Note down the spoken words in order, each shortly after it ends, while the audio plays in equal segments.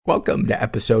Welcome to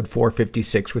episode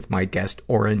 456 with my guest,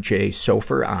 Oren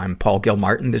Sofer. I'm Paul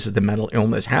Gilmartin. This is the Mental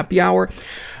Illness Happy Hour.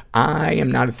 I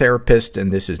am not a therapist,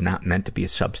 and this is not meant to be a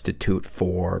substitute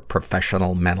for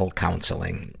professional mental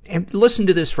counseling. And listen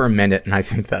to this for a minute, and I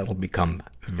think that'll become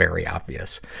very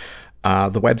obvious.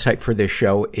 The website for this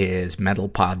show is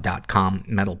mentalpod.com.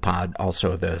 Mentalpod,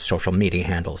 also the social media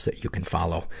handles that you can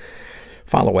follow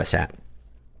us at.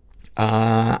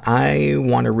 I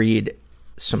want to read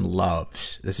some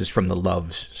loves. This is from the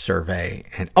loves survey.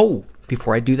 And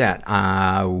before I do that,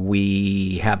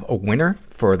 we have a winner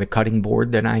for the cutting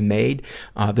board that I made.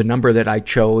 The number that I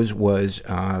chose was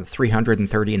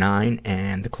 339,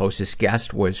 and the closest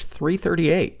guest was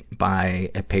 338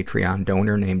 by a Patreon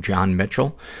donor named John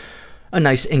Mitchell, a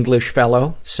nice English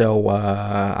fellow. So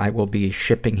I will be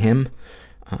shipping him.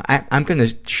 I'm going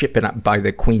to ship it up by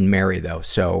the Queen Mary, though,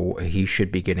 so he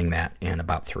should be getting that in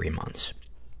about 3 months.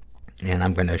 And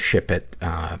I'm going to ship it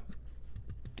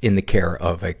in the care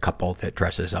of a couple that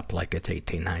dresses up like it's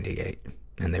 1898,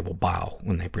 and they will bow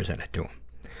when they present it to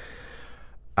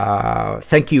them.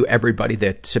 Thank you, everybody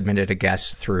that submitted a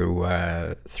guest through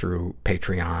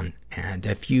Patreon. And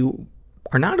if you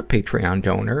are not a Patreon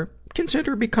donor,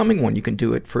 consider becoming one. You can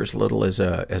do it for as little as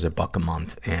a buck a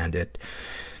month, and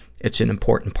it's an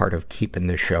important part of keeping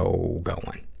the show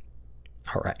going.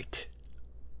 All right.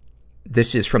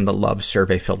 This is from the love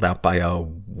survey filled out by a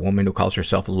woman who calls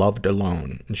herself Loved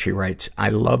Alone. And she writes, I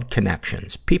love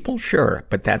connections. People, sure,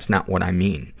 but that's not what I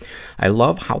mean. I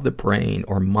love how the brain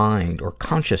or mind or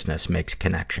consciousness makes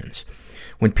connections.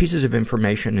 When pieces of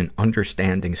information and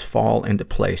understandings fall into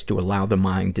place to allow the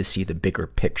mind to see the bigger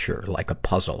picture like a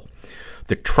puzzle.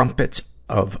 The trumpets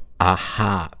of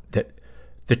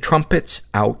the trumpets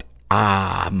out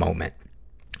moment.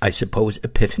 I suppose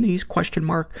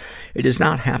epiphanies, ? It does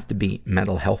not have to be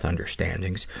mental health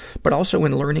understandings, but also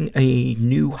in learning a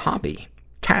new hobby,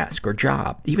 task, or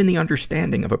job, even the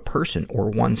understanding of a person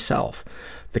or oneself.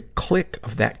 The click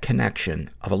of that connection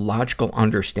of a logical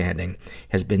understanding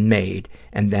has been made,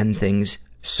 and then things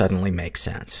suddenly make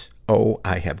sense. Oh,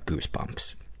 I have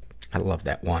goosebumps. I love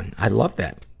that one. I love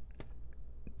that.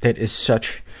 That is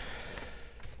such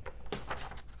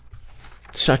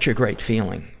a great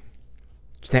feeling.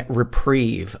 That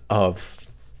reprieve of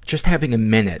just having a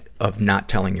minute of not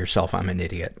telling yourself I'm an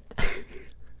idiot.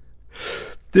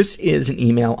 This is an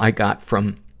email I got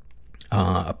from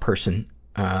a person,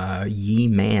 Ye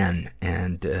Man,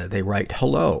 and they write,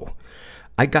 Hello,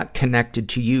 I got connected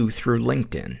to you through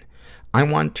LinkedIn. I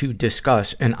want to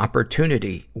discuss an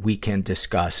opportunity we can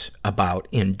discuss about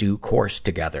in due course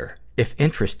together. If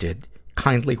interested,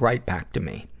 kindly write back to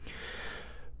me.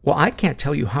 Well, I can't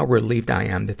tell you how relieved I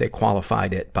am that they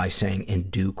qualified it by saying in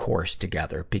due course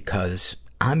together, because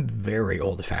I'm very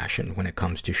old-fashioned when it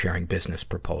comes to sharing business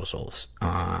proposals.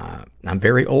 I'm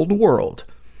very old world.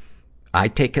 I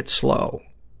take it slow.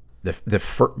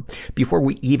 Before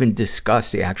we even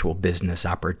discuss the actual business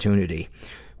opportunity,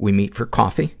 we meet for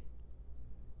coffee,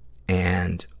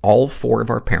 and all 4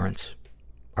 of our parents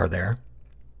are there.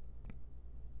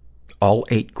 All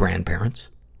 8 grandparents.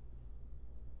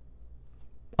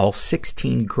 All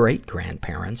 16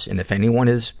 great-grandparents, and if anyone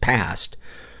is passed,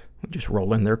 we just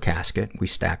roll in their casket. We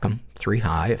stack them 3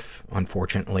 high if,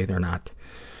 unfortunately, they're not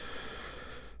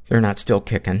still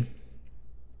kicking.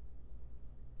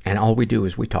 And all we do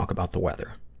is we talk about the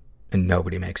weather, and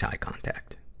nobody makes eye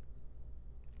contact.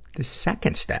 The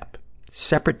second step,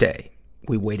 separate day,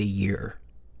 we wait a year.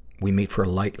 We meet for a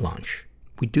light lunch.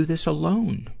 We do this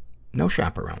alone. No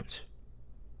chaperones.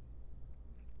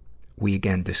 We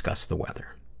again discuss the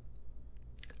weather.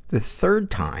 The third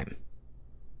time,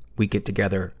 we get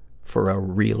together for a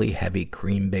really heavy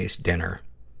cream-based dinner,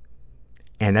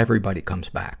 and everybody comes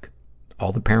back.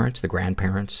 All the parents, the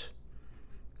grandparents,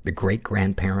 the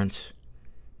great-grandparents,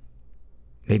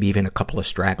 maybe even a couple of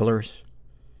stragglers.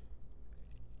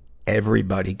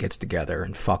 Everybody gets together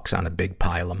and fucks on a big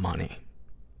pile of money.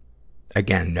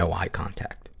 Again, no eye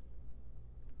contact.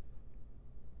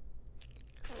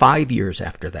 5 years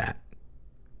after that,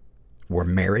 we're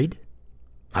married.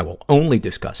 I will only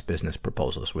discuss business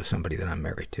proposals with somebody that I'm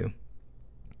married to.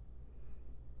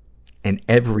 And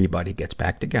everybody gets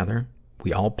back together.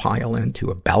 We all pile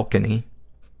into a balcony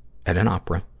at an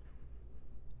opera.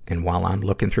 And while I'm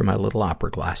looking through my little opera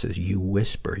glasses, you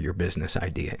whisper your business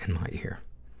idea in my ear.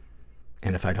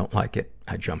 And if I don't like it,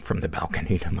 I jump from the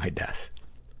balcony to my death.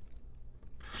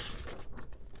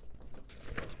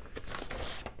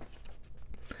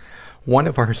 One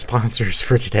of our sponsors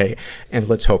for today, and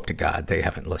let's hope to God they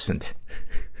haven't listened.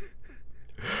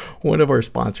 One of our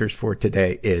sponsors for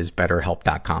today is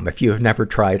BetterHelp.com. If you have never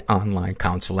tried online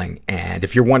counseling, and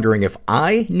if you're wondering if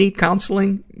I need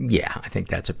counseling, yeah, I think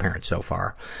that's apparent so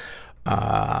far.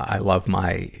 I love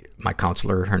my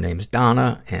counselor. Her name's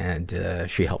Donna, and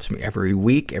she helps me every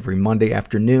week, every Monday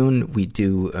afternoon. We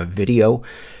do a video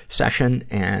session,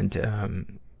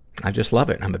 and I just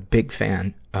love it. I'm a big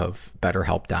fan of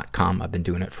BetterHelp.com. I've been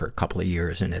doing it for a couple of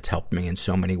years, and it's helped me in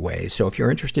so many ways. So if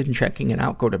you're interested in checking it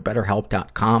out, go to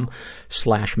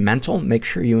BetterHelp.com/mental. Make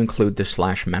sure you include the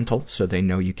 /mental so they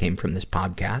know you came from this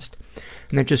podcast.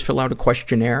 And then just fill out a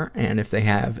questionnaire, and if they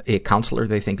have a counselor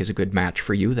they think is a good match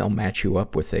for you, they'll match you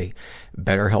up with a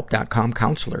BetterHelp.com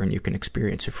counselor, and you can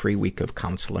experience a free week of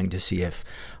counseling to see if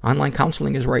online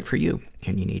counseling is right for you,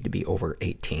 and you need to be over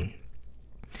 18.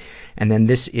 And then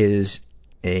this is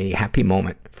a happy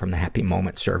moment from the Happy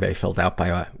Moment survey filled out by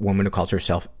a woman who calls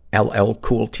herself LL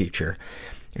Cool Teacher.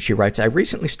 She writes, I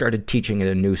recently started teaching at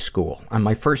a new school. On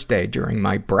my first day, during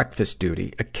my breakfast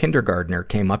duty, a kindergartner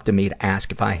came up to me to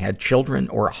ask if I had children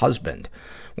or a husband.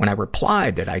 When I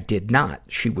replied that I did not,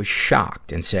 she was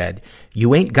shocked and said,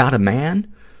 "You ain't got a man?"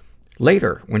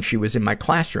 Later, when she was in my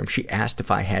classroom, she asked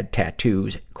if I had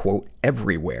tattoos, quote,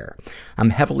 everywhere. I'm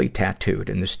heavily tattooed,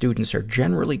 and the students are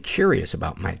generally curious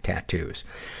about my tattoos.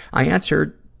 I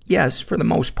answered, yes, for the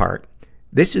most part.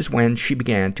 This is when she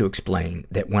began to explain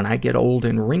that when I get old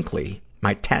and wrinkly,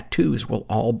 my tattoos will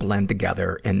all blend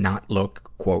together and not look,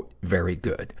 quote, very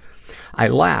good. I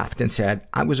laughed and said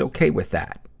I was okay with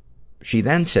that. She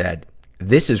then said,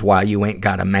 "This is why you ain't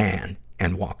got a man,"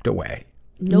 and walked away.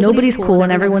 Nobody's cool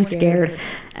and everyone's scared.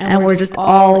 And we're just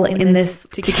all in this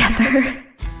together.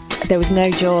 There was no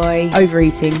joy.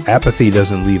 Overeating. Apathy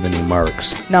doesn't leave any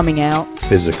marks. Numbing out.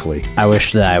 Physically. I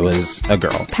wish that I was a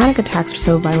girl. Panic attacks were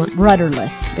so violent.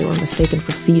 Rudderless. They were mistaken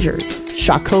for seizures.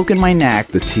 Shot coke in my neck.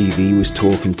 The TV was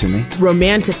talking to me.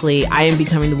 Romantically, I am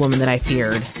becoming the woman that I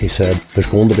feared. He said, there's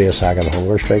going to be a second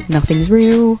hunger strike. Nothing's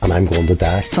real. And I'm going to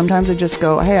die. Sometimes I just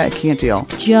go, hey, I can't deal.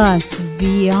 Just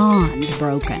beyond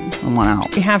broken. I want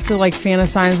out. I have to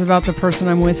fantasize about the person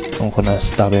I'm with. I'm going to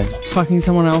stab him. Fucking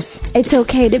someone else. It's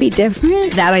okay to be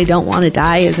different. That I don't want to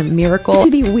die is a miracle. To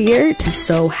be weird. I'm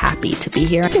so happy to be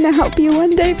here. I'm going to help you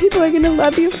one day. People are going to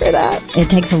love you for that.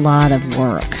 It takes a lot of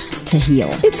work to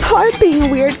heal. It's hard being a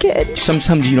weird kid.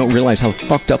 Sometimes you don't realize how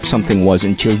fucked up something was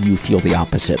until you feel the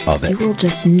opposite of it. You will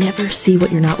just never see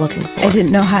what you're not looking for. I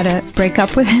didn't know how to break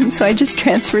up with him, so I just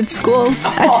transferred schools.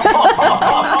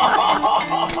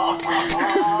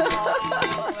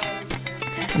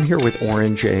 I'm here with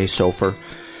Oren J. Sofer,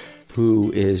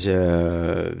 who is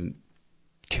a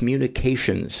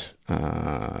communications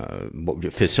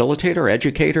facilitator,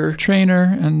 educator?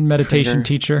 Trainer and meditation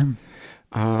teacher.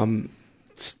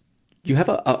 You have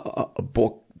a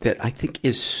book that I think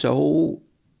is so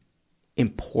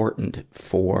important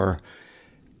for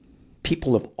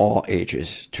people of all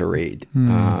ages to read.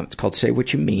 It's called Say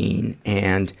What You Mean,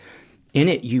 and in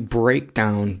it you break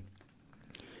down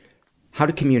how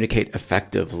to communicate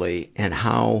effectively and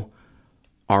how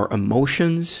our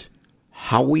emotions,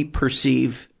 how we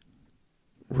perceive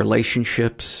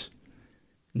relationships,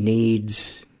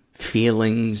 needs,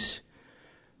 feelings,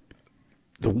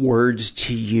 the words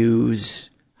to use,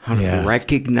 how to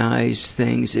recognize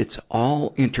things. It's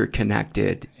all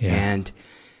interconnected, and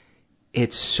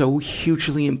it's so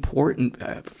hugely important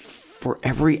for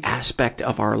every aspect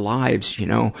of our lives. You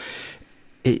know,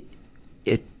 it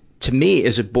to me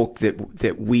is a book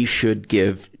that we should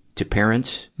give to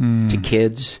parents, to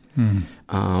kids.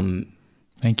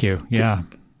 Thank you. Yeah.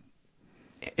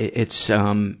 It's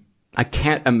I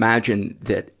can't imagine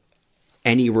that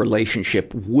any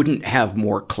relationship wouldn't have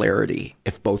more clarity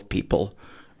if both people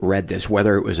read this,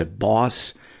 whether it was a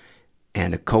boss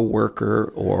and a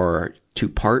coworker or two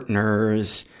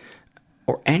partners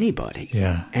or anybody.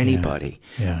 Anybody.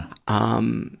 Yeah.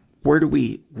 Where do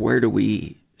we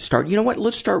start? You know what?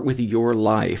 Let's start with your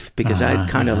life, because I'd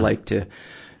kind of like to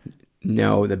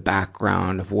know the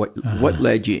background of what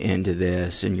led you into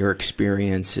this and your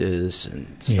experiences and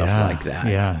stuff like that.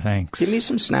 Yeah, thanks. Give me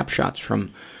some snapshots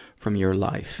from your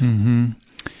life. Mm-hmm.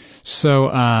 So,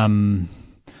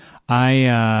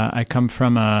 I come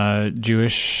from a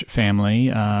Jewish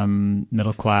family,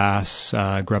 middle class,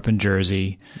 grew up in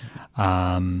Jersey,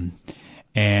 and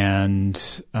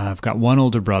I've got one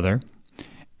older brother.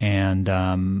 And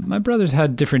my brother's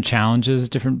had different challenges,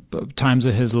 different times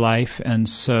of his life. And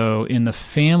so in the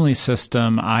family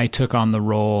system, I took on the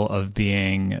role of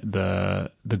being the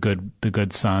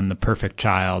good son, the perfect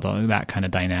child, all that kind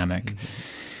of dynamic. Mm-hmm.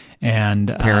 And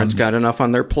parents got enough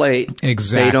on their plate.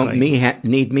 Exactly. They don't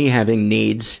need me having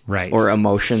needs or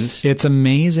emotions. It's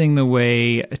amazing the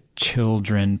way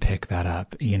children pick that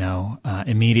up,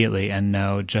 immediately and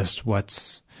know just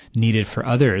what's needed for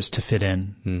others to fit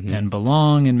in and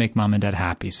belong and make mom and dad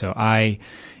happy. So I,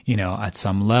 at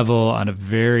some level, at a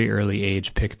very early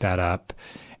age, picked that up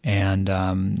and,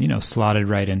 slotted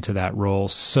right into that role.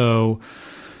 So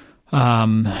a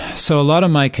lot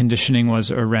of my conditioning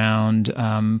was around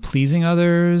pleasing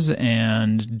others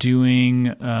and doing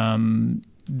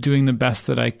the best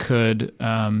that I could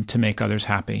to make others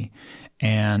happy.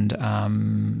 And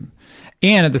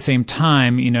at the same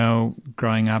time,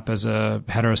 growing up as a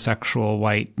heterosexual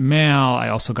white male, I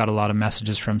also got a lot of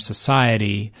messages from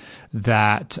society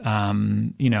that,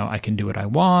 I can do what I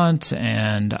want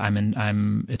and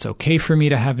it's okay for me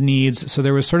to have needs. So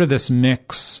there was sort of this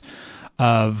mix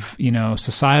of,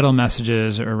 societal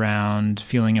messages around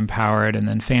feeling empowered and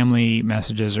then family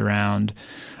messages around,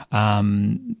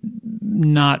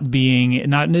 not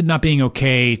being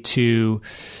okay to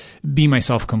be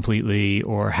myself completely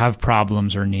or have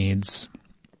problems or needs.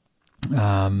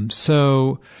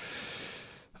 So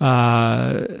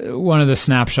one of the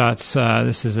snapshots,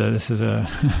 this is a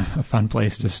fun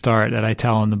place to start that I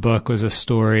tell in the book, was a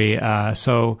story.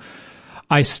 So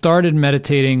I started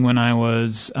meditating when I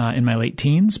was in my late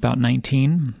teens, about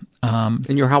 19.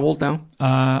 And you're how old now?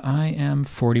 I am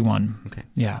 41. Okay.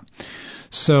 Yeah.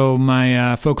 So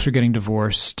my folks were getting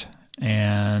divorced.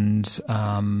 And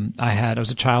I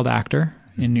was a child actor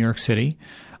in New York City.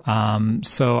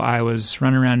 So I was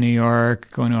running around New York,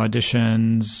 going to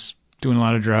auditions, doing a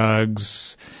lot of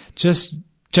drugs, just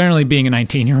generally being a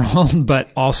 19-year-old,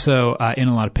 but also in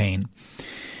a lot of pain.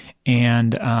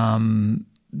 And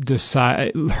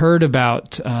heard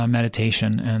about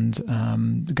meditation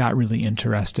and got really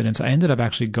interested. And so I ended up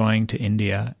actually going to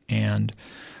India and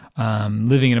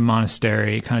living in a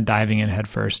monastery, kind of diving in head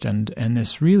first. And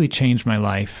this really changed my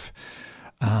life,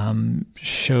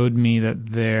 showed me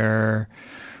that there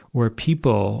were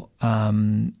people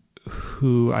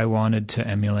who I wanted to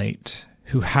emulate,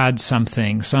 who had some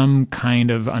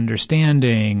kind of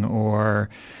understanding or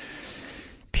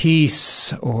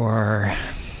peace or,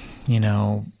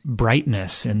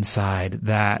 brightness inside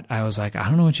that I was like, I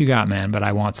don't know what you got, man, but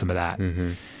I want some of that.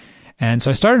 Mm-hmm. And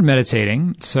so I started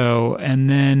meditating. And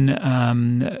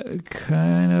then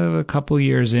kind of a couple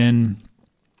years in,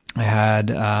 I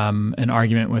had an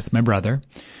argument with my brother.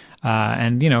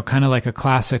 And, kind of like a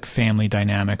classic family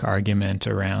dynamic argument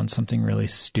around something really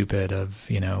stupid of,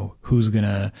 who's going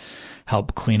to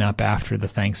help clean up after the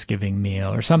Thanksgiving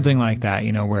meal or something like that,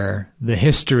 where the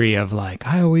history of like,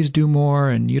 I always do more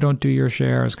and you don't do your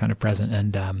share is kind of present.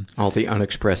 And all the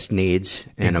unexpressed needs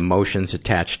and emotions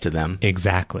attached to them.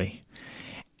 Exactly.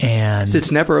 And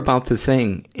it's never about the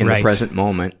thing in the present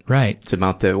moment. Right. It's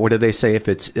about what do they say? If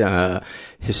it's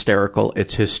hysterical,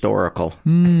 it's historical.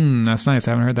 That's nice.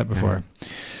 I haven't heard that before. Yeah.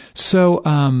 So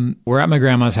we're at my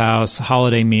grandma's house,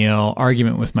 holiday meal,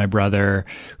 argument with my brother,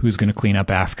 who's going to clean up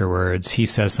afterwards. He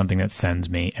says something that sends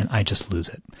me, and I just lose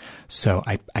it. So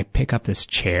I pick up this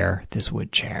chair, this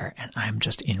wood chair, and I'm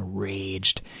just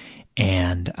enraged.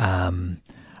 And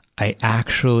I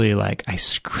actually, I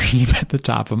scream at the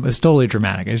top of, it's totally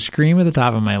dramatic. I scream at the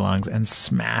top of my lungs and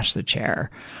smash the chair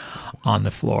on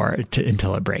the floor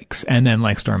until it breaks, and then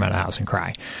storm out of the house and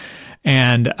cry.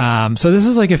 And so this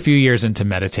is a few years into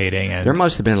meditating. And there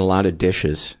must have been a lot of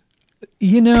dishes.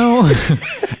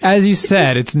 As you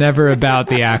said, it's never about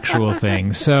the actual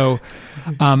thing. So,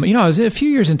 I was a few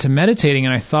years into meditating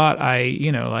and I thought I,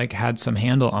 had some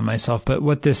handle on myself. But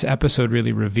what this episode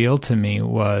really revealed to me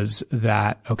was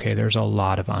that, okay, there's a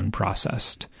lot of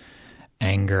unprocessed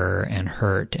anger and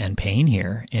hurt and pain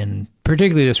here in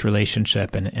particularly this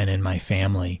relationship and in my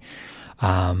family.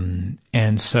 And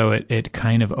so it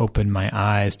kind of opened my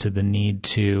eyes to the need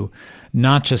to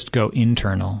not just go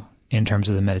internal in terms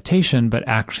of the meditation, but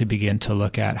actually begin to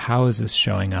look at how is this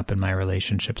showing up in my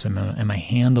relationships? Am I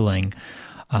handling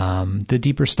the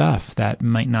deeper stuff that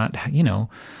might not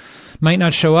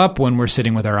show up when we're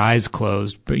sitting with our eyes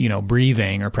closed, but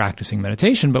breathing or practicing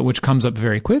meditation, but which comes up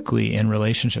very quickly in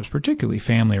relationships, particularly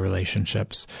family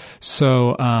relationships.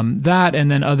 So that,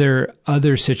 and then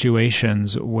other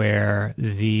situations where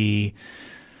the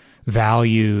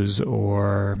values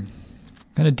or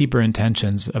kind of deeper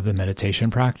intentions of the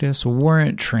meditation practice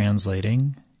weren't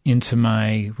translating into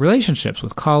my relationships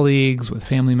with colleagues, with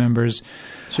family members.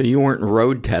 So you weren't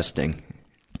road testing.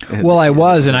 Well, I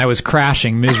was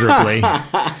crashing miserably,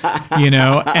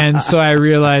 and so I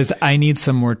realized I need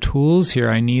some more tools here.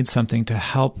 I need something to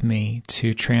help me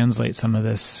to translate some of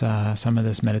this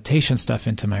meditation stuff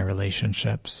into my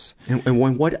relationships.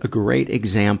 And what a great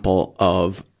example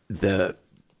of the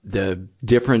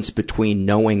difference between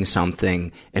knowing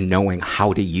something and knowing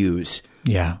how to use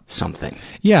something.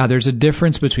 Yeah, there's a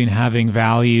difference between having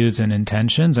values and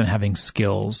intentions and having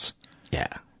skills. Yeah.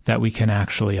 That we can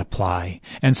actually apply.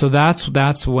 And so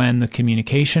that's when the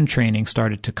communication training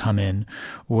started to come in,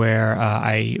 where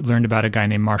I learned about a guy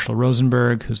named Marshall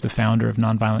Rosenberg, who's the founder of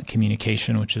nonviolent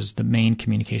communication, which is the main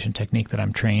communication technique that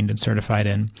I'm trained and certified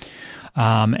in.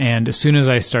 And as soon as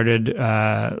I started,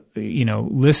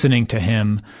 listening to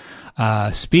him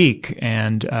speak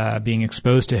and being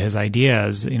exposed to his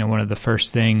ideas, one of the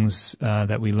first things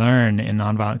that we learn in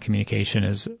nonviolent communication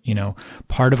is,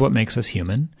 part of what makes us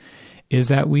human is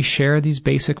that we share these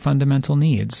basic fundamental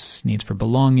needs for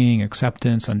belonging,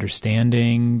 acceptance,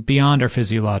 understanding, beyond our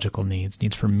physiological needs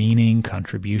for meaning,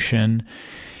 contribution.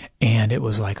 And it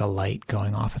was like a light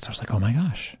going off. And so I was like, oh my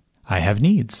gosh, I have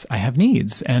needs.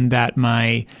 And that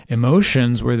my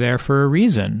emotions were there for a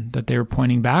reason, that they were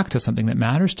pointing back to something that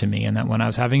matters to me. And that when I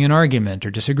was having an argument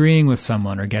or disagreeing with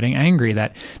someone or getting angry,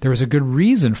 that there was a good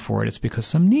reason for it. It's because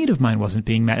some need of mine wasn't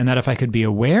being met. And that if I could be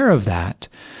aware of that,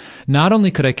 not only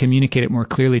could I communicate it more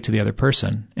clearly to the other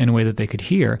person in a way that they could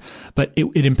hear, but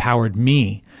it empowered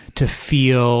me to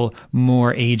feel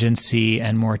more agency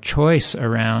and more choice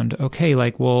around, okay,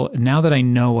 now that I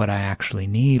know what I actually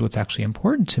need, what's actually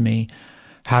important to me,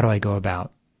 how do I go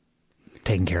about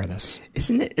taking care of this?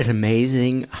 Isn't it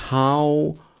amazing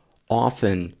how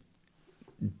often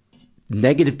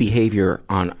negative behavior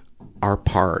on our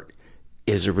part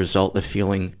is a result of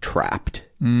feeling trapped?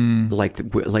 Like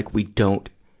we don't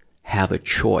have a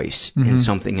choice in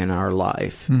something in our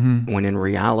life, when in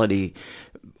reality,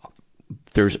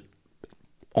 there's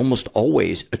almost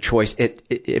always a choice.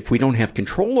 If we don't have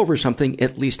control over something,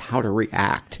 at least how to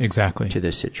react to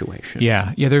this situation.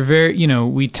 Yeah. They're very,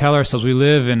 we tell ourselves we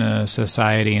live in a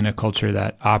society and a culture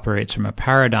that operates from a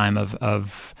paradigm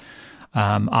of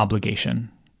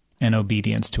obligation and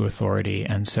obedience to authority.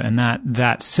 And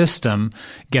that system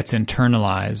gets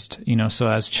internalized, so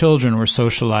as children, we're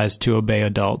socialized to obey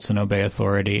adults and obey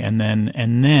authority. And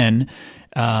then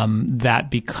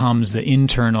that becomes the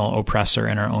internal oppressor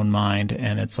in our own mind.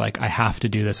 And it's like, I have to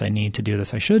do this. I need to do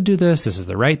this. I should do this. This is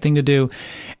the right thing to do.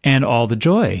 And all the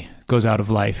joy goes out of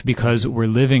life because we're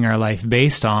living our life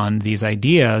based on these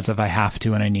ideas of I have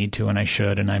to, and I need to, and I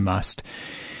should, and I must,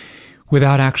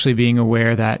 without actually being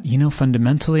aware that,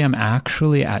 fundamentally I'm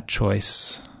actually at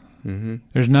choice.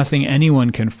 There's nothing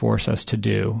anyone can force us to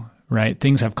do, right?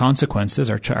 Things have consequences.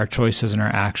 Our choices and our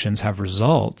actions have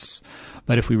results.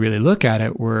 But if we really look at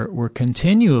it, we're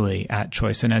continually at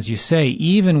choice. And as you say,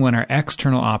 even when our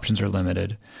external options are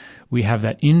limited, we have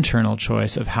that internal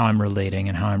choice of how I'm relating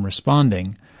and how I'm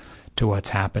responding to what's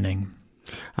happening.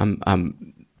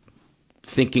 I'm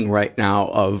thinking right now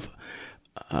of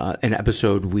an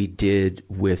episode we did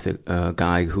with a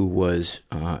guy who was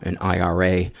an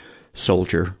IRA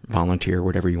soldier, volunteer,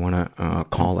 whatever you want to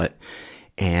call it.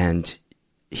 And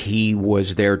he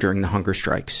was there during the hunger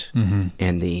strikes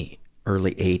in the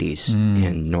early 80s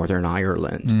in Northern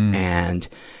Ireland. And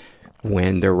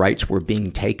when their rights were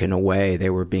being taken away, they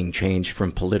were being changed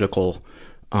from political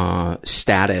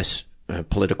status,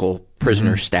 political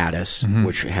prisoner status,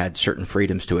 which had certain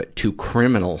freedoms to it, to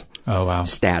criminal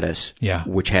status,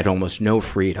 which had almost no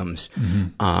freedoms.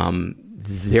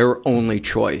 Their only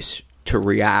choice to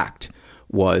react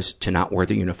was to not wear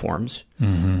the uniforms,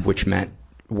 which meant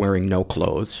wearing no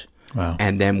clothes. Wow.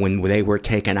 And then when they were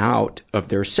taken out of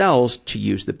their cells to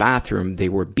use the bathroom, they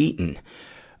were beaten.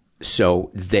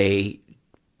 So they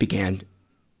began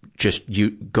just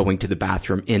going to the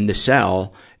bathroom in the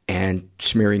cell and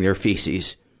smearing their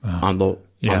feces on the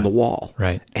wall.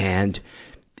 Right. And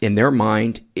in their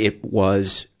mind, it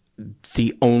was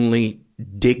the only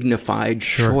dignified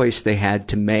choice they had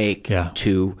to make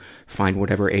to find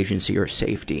whatever agency or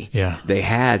safety they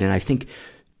had. And I think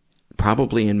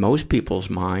probably in most people's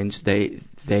minds,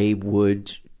 they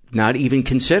would not even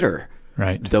consider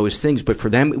those things. But for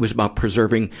them, it was about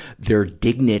preserving their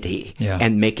dignity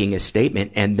and making a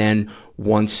statement. And then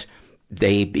once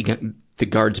the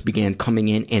guards began coming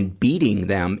in and beating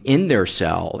them in their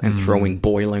cell and throwing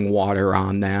boiling water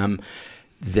on them,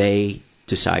 they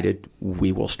decided,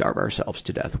 we will starve ourselves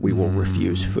to death. We will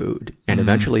refuse food. And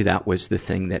eventually that was the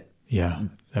thing that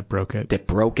broke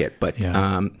it. But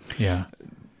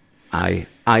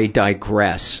I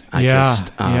digress.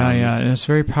 And it's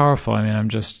very powerful. I mean, I'm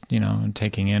just, I'm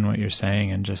taking in what you're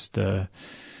saying, and just the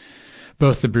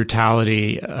both the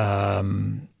brutality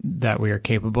that we are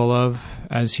capable of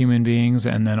as human beings,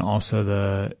 and then also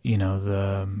the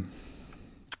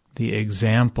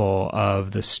example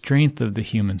of the strength of the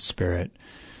human spirit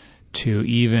to,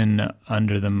 even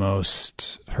under the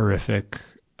most horrific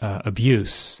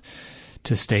abuse,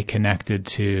 to stay connected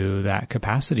to that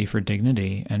capacity for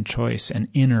dignity and choice and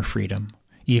inner freedom,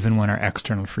 even when our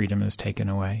external freedom is taken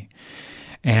away.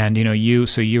 And,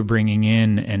 you're bringing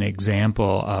in an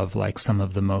example of like some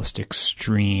of the most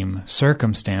extreme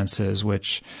circumstances,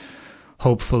 which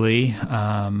hopefully,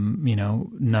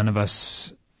 none of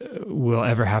us will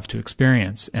ever have to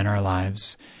experience in our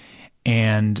lives.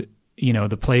 And,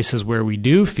 the places where we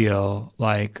do feel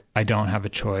like I don't have a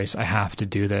choice, I have to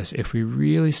do this. If we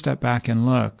really step back and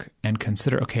look and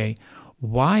consider, okay,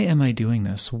 why am I doing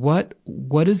this? What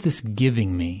is this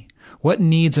giving me? What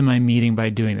needs am I meeting by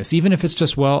doing this? Even if it's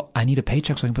just, well, I need a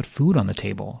paycheck so I can put food on the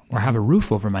table or have a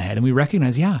roof over my head. And we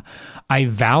recognize, I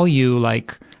value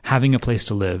like having a place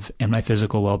to live and my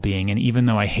physical well-being. And even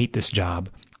though I hate this job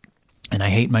and I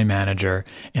hate my manager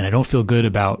and I don't feel good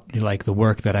about like the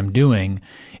work that I'm doing,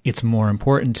 it's more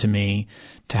important to me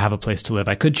to have a place to live.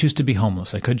 I could choose to be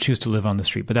homeless. I could choose to live on the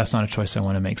street, but that's not a choice I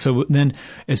want to make. So then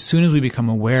as soon as we become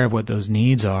aware of what those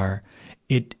needs are,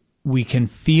 we can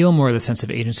feel more of the sense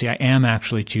of agency. I am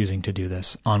actually choosing to do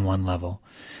this on one level.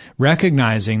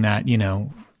 Recognizing that,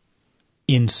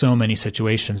 in so many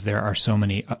situations, there are so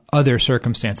many other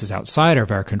circumstances outside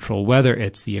of our control, whether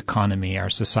it's the economy,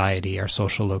 our society, our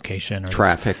social location, or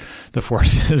traffic, the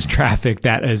forces, traffic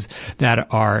that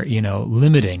are,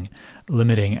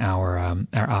 limiting our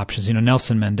options.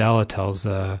 Nelson Mandela tells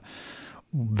a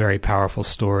very powerful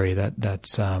story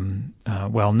that's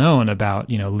well known about,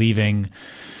 leaving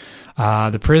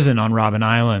the prison on Robben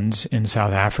Island in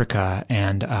South Africa,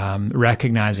 and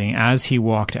recognizing as he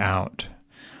walked out,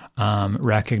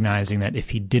 recognizing that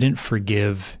if he didn't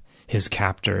forgive his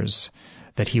captors,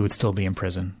 that he would still be in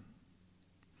prison.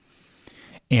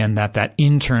 And that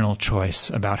internal choice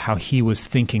about how he was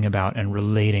thinking about and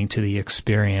relating to the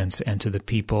experience and to the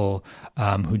people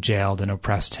who jailed and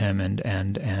oppressed him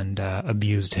and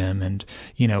abused him and,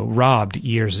 robbed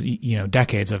years,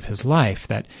 decades of his life,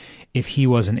 that if he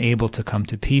wasn't able to come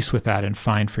to peace with that and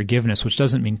find forgiveness, which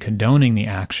doesn't mean condoning the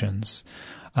actions.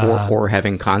 Or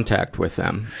having contact with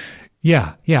them.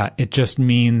 Yeah. It just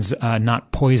means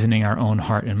not poisoning our own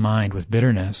heart and mind with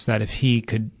bitterness, that if he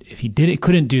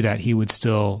couldn't do that, he would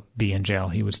still be in jail.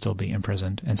 He would still be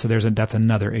imprisoned. And so that's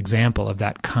another example of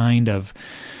that kind of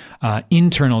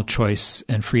internal choice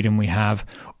and freedom we have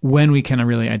when we can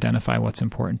really identify what's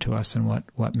important to us and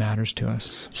what matters to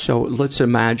us. So let's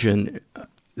imagine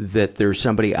that there's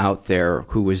somebody out there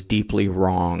who was deeply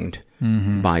wronged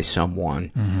by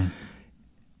someone. Mm-hmm.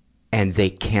 And they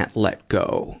can't let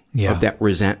go of that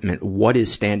resentment. What is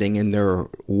standing in their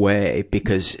way?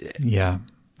 Because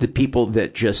the people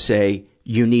that just say,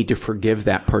 you need to forgive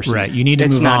that person. Right. You need to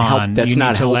move on. That's you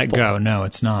not need to helpful. let go. No,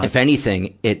 it's not. If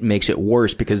anything, it makes it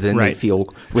worse because then they feel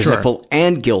resentful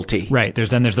and guilty. Right.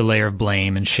 There's the layer of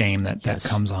blame and shame that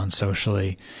comes on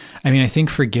socially. I mean, I think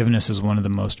forgiveness is one of the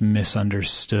most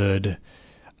misunderstood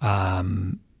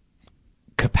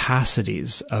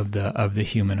capacities of the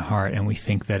human heart, and we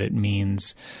think that it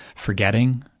means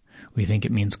forgetting. We think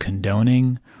it means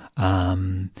condoning.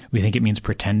 We think it means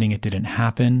pretending it didn't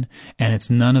happen, and it's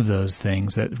none of those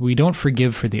things. That we don't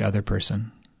forgive for the other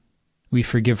person. We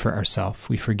forgive for ourselves.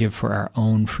 We forgive for our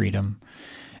own freedom.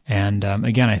 And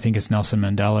again, I think it's Nelson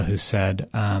Mandela who said,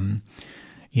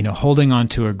 holding on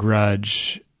to a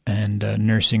grudge and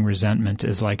nursing resentment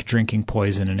is like drinking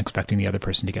poison and expecting the other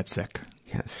person to get sick.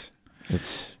 Yes.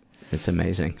 It's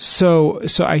amazing. So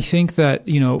I think that,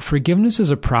 forgiveness is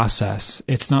a process.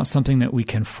 It's not something that we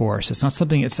can force. It's not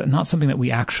something that we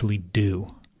actually do.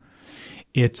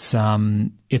 It's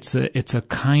a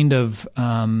kind of,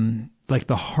 like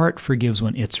the heart forgives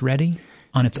when it's ready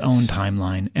on its own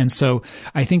timeline. And so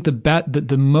I think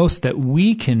the most that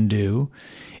we can do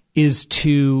is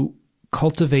to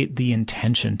cultivate the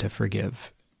intention to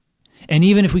forgive. And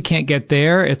even if we can't get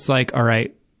there, it's like, all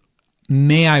right,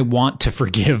 may I want to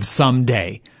forgive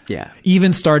someday? Yeah.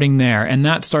 Even starting there. And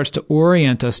that starts to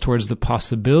orient us towards the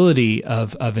possibility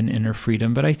of an inner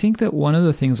freedom. But I think that one of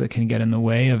the things that can get in the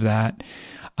way of that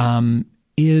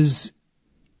is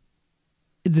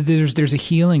there's a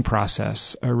healing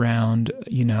process around,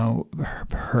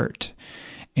 hurt.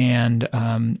 And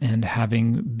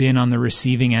having been on the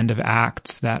receiving end of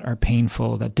acts that are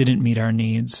painful, that didn't meet our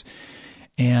needs.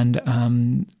 And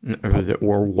that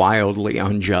were wildly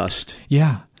unjust.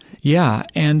 Yeah.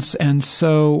 And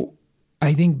so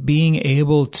I think being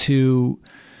able to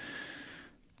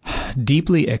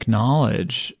deeply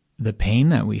acknowledge the pain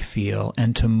that we feel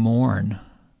and to mourn,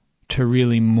 to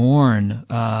really mourn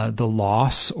the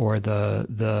loss or the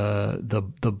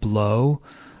blow,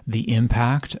 the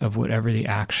impact of whatever the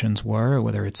actions were,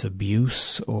 whether it's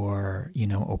abuse or,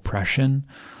 oppression.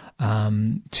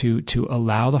 To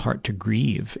allow the heart to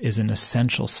grieve is an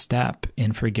essential step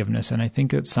in forgiveness. And I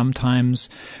think that sometimes,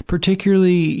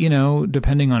 particularly,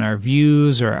 depending on our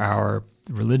views or our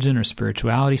religion or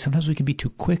spirituality, sometimes we can be too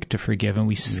quick to forgive and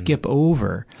we skip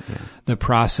over the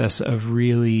process of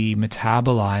really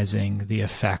metabolizing the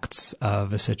effects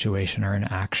of a situation or an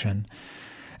action.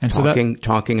 And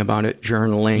talking about it,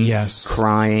 journaling,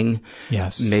 crying,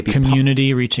 maybe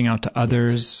community, reaching out to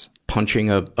others,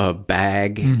 punching a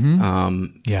bag.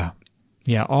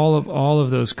 All of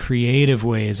those creative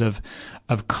ways of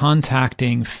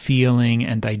contacting, feeling,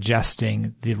 and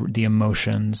digesting the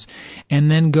emotions, and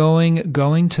then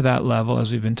going to that level,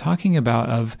 as we've been talking about,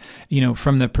 of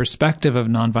from the perspective of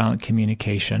nonviolent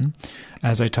communication,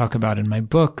 as I talk about in my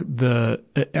book,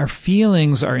 our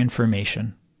feelings are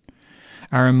information.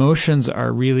 Our emotions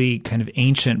are really kind of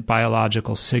ancient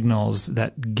biological signals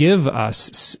that give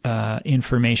us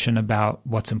information about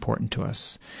what's important to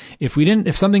us. If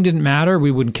something didn't matter,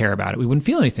 we wouldn't care about it. We wouldn't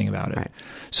feel anything about it. Right.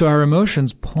 So our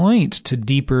emotions point to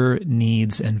deeper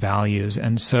needs and values.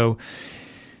 And so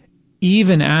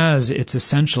even as it's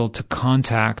essential to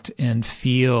contact and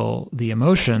feel the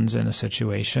emotions in a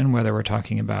situation, whether we're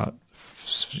talking about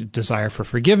desire for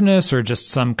forgiveness or just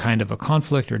some kind of a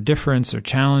conflict or difference or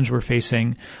challenge we're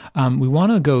facing, we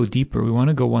want to go deeper. We want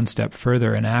to go one step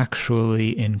further and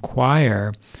actually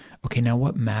inquire, okay, now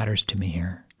what matters to me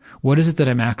here? What is it that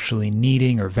I'm actually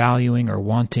needing or valuing or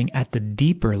wanting at the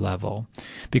deeper level?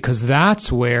 Because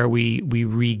that's where we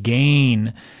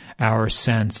regain our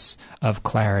sense of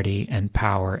clarity and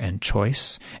power and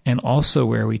choice, and also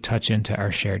where we touch into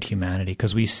our shared humanity.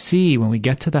 Because we see, when we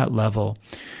get to that level,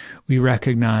 we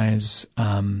recognize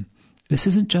this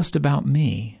isn't just about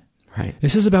me. Right.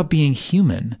 This is about being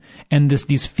human. And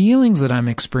these feelings that I'm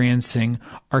experiencing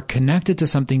are connected to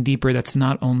something deeper that's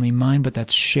not only mine, but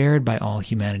that's shared by all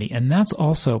humanity. And that's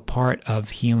also part of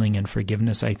healing and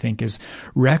forgiveness, I think, is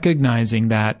recognizing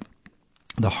that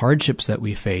the hardships that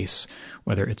we face,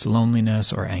 whether it's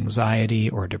loneliness or anxiety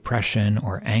or depression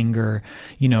or anger,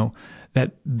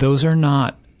 that those are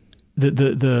not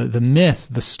the myth,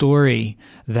 the story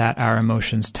that our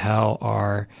emotions tell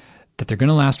are that they're going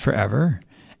to last forever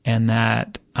and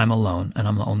that I'm alone and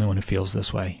I'm the only one who feels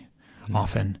this way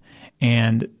often.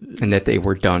 And that they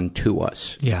were done to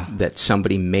us. Yeah. That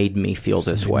somebody made me feel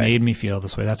this way. Made me feel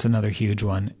this way. That's another huge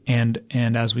one. And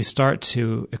as we start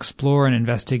to explore and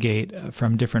investigate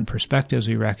from different perspectives,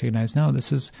 we recognize, no,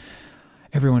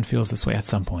 everyone feels this way at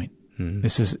some point. Mm-hmm.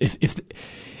 This is,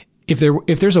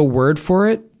 if there's a word for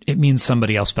it, it means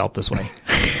somebody else felt this way.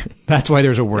 That's why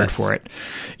there's a word for it,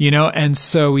 and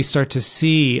so we start to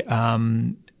see,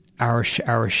 our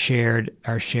shared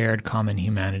common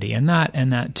humanity, and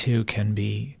that too can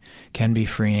be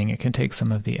freeing. It can take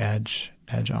some of the edge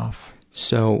off.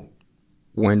 So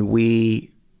when we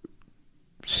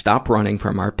stop running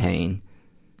from our pain,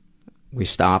 we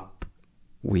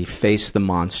face the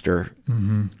monster,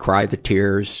 cry the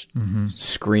tears,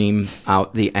 scream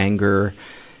out the anger,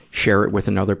 share it with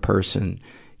another person,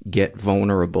 get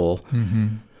vulnerable.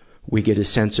 We get a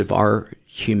sense of our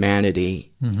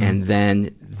humanity, and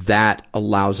then that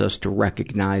allows us to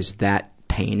recognize that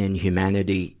pain and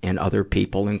humanity in other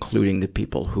people, including the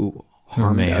people who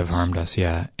may have harmed us.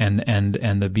 Yeah.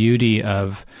 And the beauty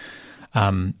of, I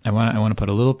want to put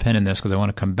a little pin in this because I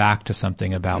want to come back to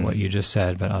something about what you just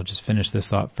said, but I'll just finish this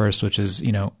thought first, which is,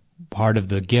 part of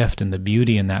the gift and the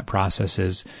beauty in that process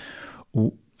is,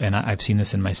 and I've seen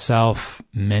this in myself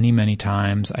many, many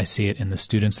times. I see it in the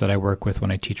students that I work with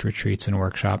when I teach retreats and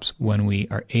workshops. When we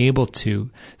are able to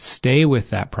stay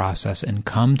with that process and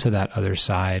come to that other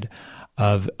side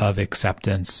of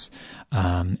acceptance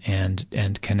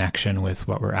and connection with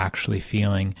what we're actually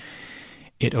feeling,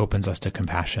 it opens us to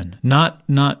compassion. Not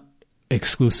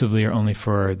exclusively or only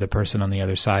for the person on the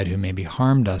other side who maybe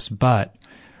harmed us, but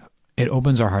it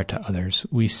opens our heart to others.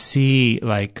 We see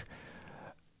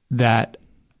that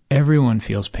everyone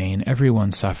feels pain,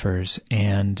 everyone suffers,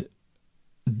 and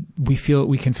we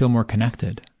can feel more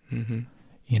connected.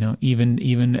 Even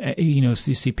you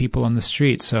see people on the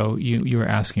street. So you were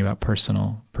asking about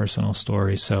personal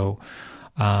stories. So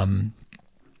in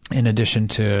addition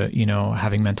to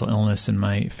having mental illness in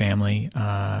my family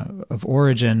of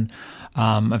origin,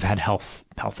 I've had health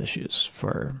issues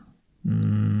for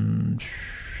the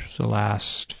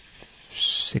last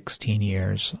 16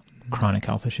 years. chronic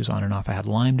health issues on and off. I had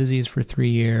Lyme disease for 3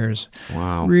 years.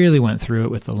 Wow. Really went through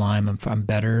it with the Lyme. I'm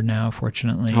better now,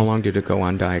 fortunately. How long did it go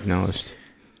undiagnosed?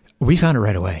 We found it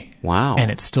right away. Wow.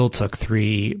 And it still took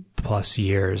 3+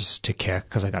 years to kick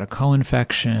because I got a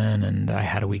co-infection and I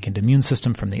had a weakened immune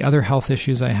system from the other health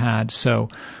issues I had. So,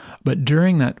 but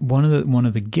during that, one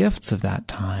of the gifts of that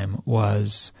time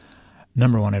was,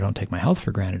 number one, I don't take my health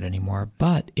for granted anymore,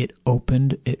 but it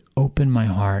opened my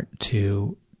heart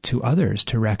to others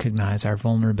to recognize our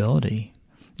vulnerability,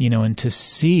 and to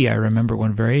see. I remember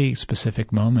one very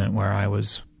specific moment where I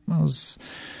was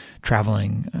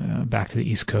traveling back to the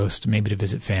East Coast, maybe to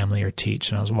visit family or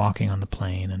teach, and I was walking on the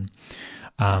plane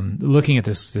and looking at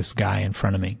this guy in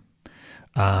front of me,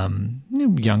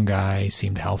 young guy,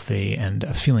 seemed healthy, and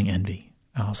feeling envy.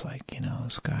 I was like,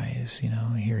 this guy is,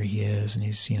 here he is, and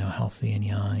he's, healthy and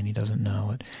young, and he doesn't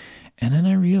know it. And then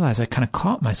I realized, I kind of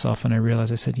caught myself, and I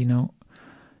realized, I said, you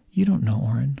don't know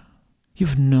Oren. You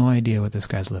have no idea what this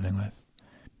guy's living with.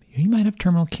 He might have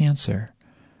terminal cancer.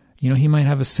 He might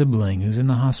have a sibling who's in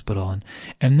the hospital.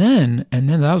 And then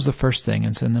that was the first thing.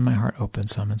 And so then my heart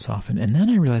opened some and softened. And then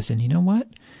I realized, and you know what?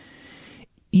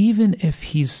 Even if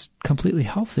he's completely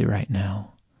healthy right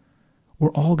now,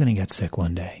 we're all going to get sick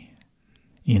one day.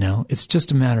 It's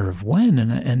just a matter of when.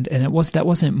 And that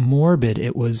wasn't morbid.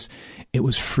 It was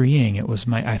freeing.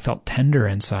 I felt tender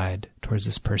inside towards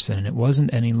this person. And it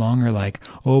wasn't any longer like,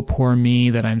 oh, poor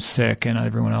me that I'm sick and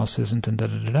everyone else isn't, and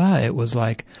da-da-da-da. It was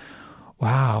like,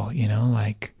 wow,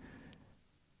 like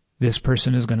this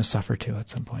person is going to suffer too at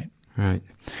some point. Right.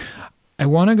 I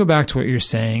want to go back to what you're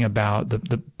saying about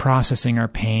the processing our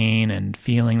pain and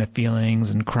feeling the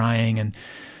feelings and crying.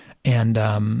 And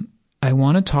I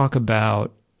want to talk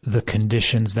about the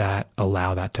conditions that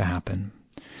allow that to happen.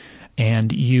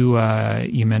 And you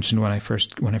mentioned when I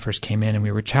first came in and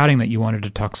we were chatting that you wanted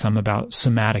to talk some about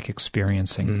somatic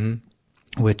experiencing. Mm-hmm.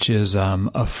 Which is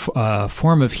a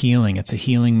form of healing. It's a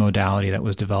healing modality that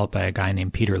was developed by a guy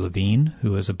named Peter Levine,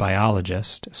 who is a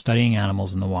biologist studying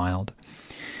animals in the wild.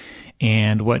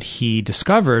 And what he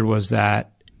discovered was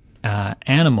that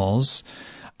animals,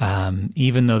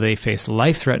 even though they face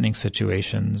life-threatening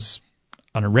situations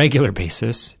on a regular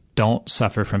basis, don't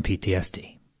suffer from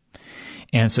PTSD.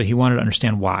 And so he wanted to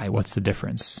understand why. What's the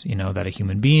difference? That a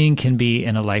human being can be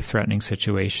in a life-threatening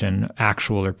situation,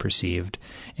 actual or perceived,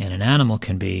 and an animal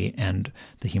can be, and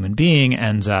the human being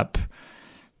ends up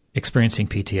experiencing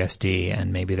PTSD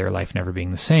and maybe their life never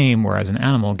being the same, whereas an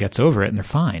animal gets over it and they're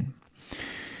fine.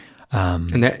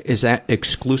 And is that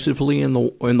exclusively in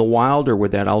the wild, or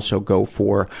would that also go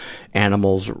for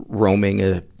animals roaming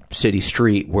a city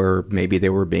street where maybe they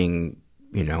were being,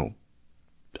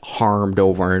 harmed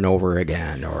over and over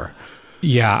again? Or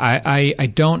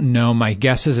I don't know. My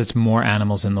guess is it's more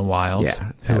animals in the wild.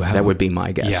 Yeah, that would be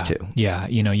my guess too. Yeah,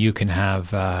 you can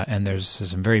have, and there's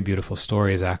some very beautiful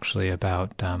stories actually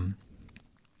about,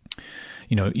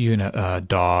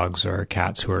 dogs or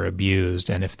cats who are abused,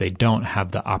 and if they don't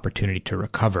have the opportunity to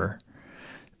recover,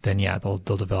 then they'll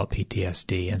develop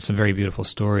PTSD. And some very beautiful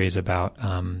stories about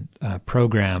a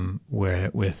program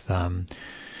with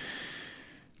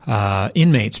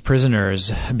inmates,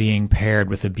 prisoners being paired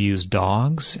with abused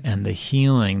dogs, and the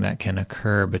healing that can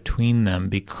occur between them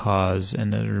because,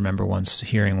 and I remember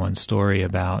hearing one story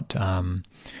about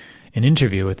an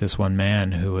interview with this one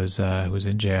man who was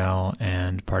in jail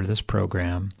and part of this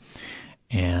program,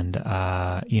 and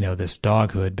this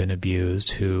dog who had been abused,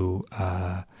 who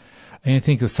and I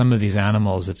think with some of these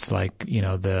animals, it's like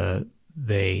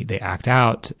they act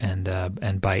out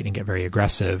and bite and get very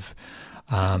aggressive.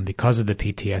 Because of the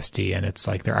PTSD, and it's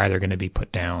like they're either going to be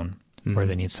put down or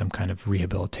they need some kind of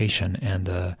rehabilitation. And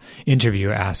the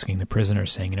interviewer asking the prisoner,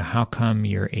 saying, how come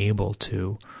you're able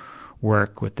to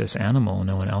work with this animal and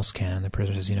no one else can? And the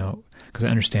prisoner says, because I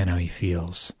understand how he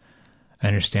feels. I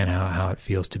understand how it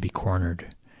feels to be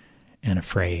cornered and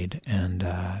afraid and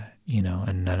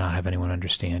not have anyone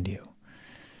understand you.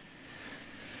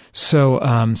 So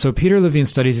Peter Levine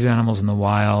studies these animals in the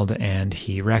wild, and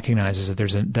he recognizes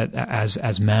that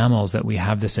as mammals that we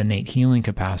have this innate healing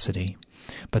capacity,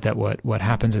 but that what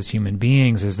happens as human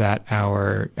beings is that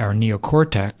our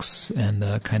neocortex and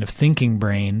the kind of thinking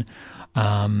brain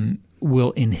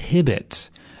will inhibit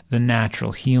the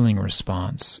natural healing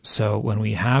response. So when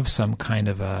we have some kind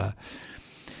of a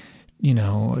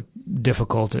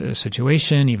difficult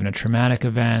situation, even a traumatic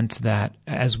event, that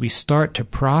as we start to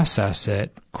process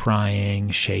it, crying,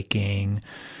 shaking,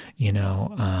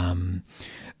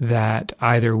 that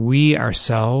either we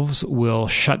ourselves will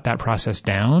shut that process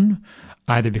down,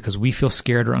 either because we feel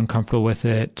scared or uncomfortable with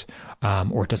it,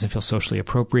 or it doesn't feel socially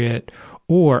appropriate,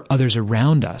 or others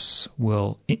around us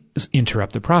will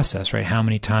interrupt the process, right? How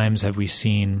many times have we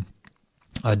seen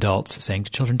adults saying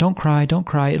to children, don't cry,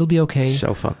 it'll be okay.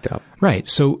 So fucked up. Right.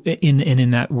 So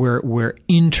in that we're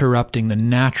interrupting the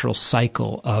natural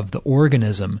cycle of the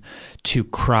organism to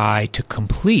cry to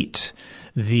complete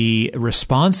the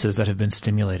responses that have been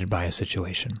stimulated by a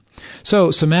situation.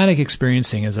 So somatic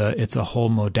experiencing it's a whole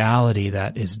modality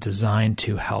that is designed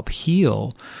to help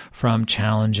heal from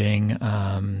challenging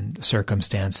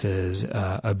circumstances,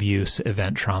 abuse,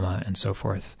 event trauma, and so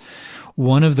forth.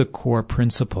 One of the core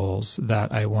principles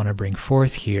that I want to bring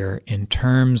forth here in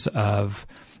terms of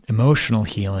emotional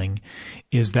healing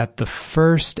is that the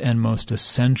first and most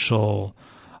essential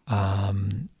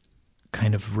kind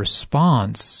of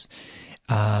response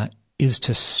is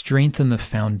to strengthen the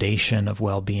foundation of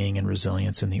well-being and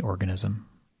resilience in the organism.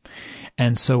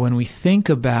 And so when we think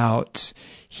about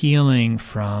healing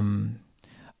from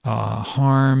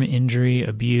harm, injury,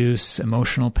 abuse,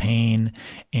 emotional pain,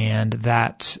 and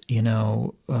that,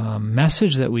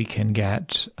 message that we can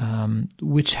get,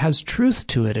 which has truth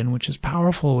to it and which is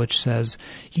powerful, which says,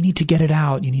 you need to get it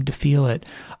out, you need to feel it.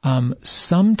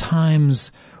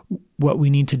 Sometimes what we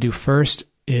need to do first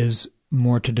is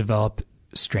more to develop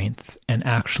strength and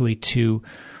actually to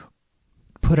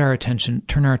turn our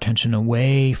attention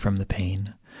away from the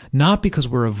pain. Not because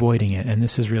we're avoiding it, and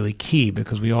this is really key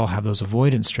because we all have those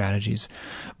avoidance strategies,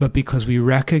 but because we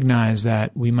recognize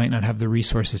that we might not have the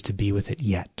resources to be with it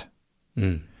yet.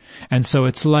 Mm. And so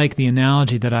it's like the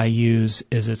analogy that I use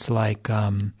is it's like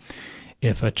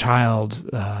if a child,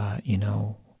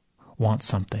 wants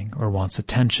something or wants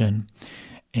attention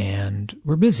and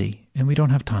we're busy and we don't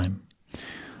have time.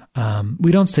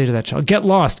 We don't say to that child, get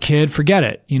lost, kid, forget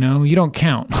it. You don't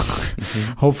count,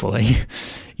 hopefully,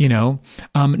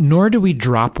 nor do we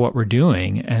drop what we're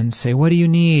doing and say, what do you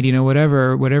need?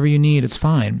 Whatever you need, it's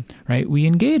fine, right? We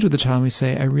engage with the child and we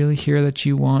say, I really hear that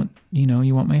you want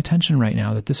my attention right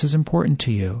now, that this is important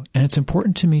to you and it's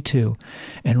important to me too.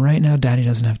 And right now, Daddy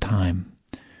doesn't have time.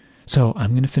 So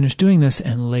I'm going to finish doing this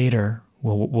and later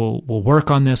we'll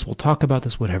work on this. We'll talk about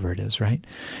this, whatever it is, right?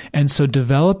 And so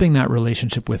developing that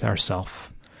relationship with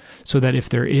ourself so that if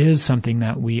there is something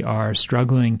that we are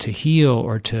struggling to heal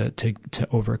or to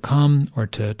overcome or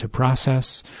to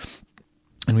process,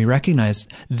 and we recognize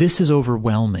this is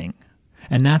overwhelming.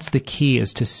 And that's the key,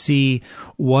 is to see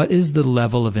what is the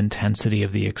level of intensity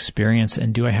of the experience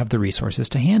and do I have the resources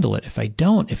to handle it? If I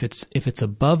don't, if it's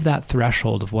above that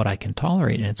threshold of what I can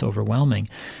tolerate and it's overwhelming,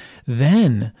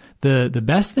 then the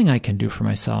best thing I can do for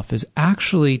myself is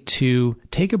actually to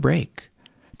take a break,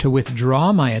 to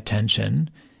withdraw my attention,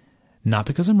 not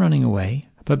because I'm running away,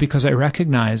 but because I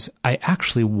recognize I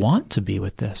actually want to be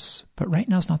with this, but right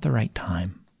now is not the right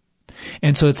time.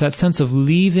 And so it's that sense of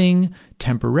leaving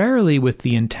temporarily with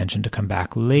the intention to come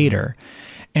back later.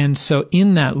 And so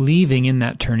in that leaving, in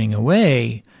that turning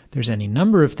away, there's any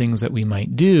number of things that we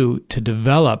might do to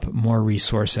develop more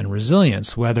resource and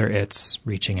resilience, whether it's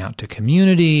reaching out to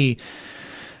community,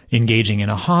 engaging in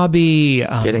a hobby,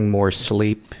 getting more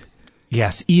sleep.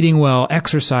 Yes, eating well,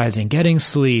 exercising, getting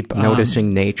sleep.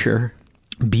 Noticing nature.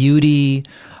 Beauty,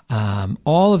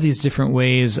 all of these different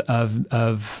ways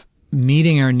of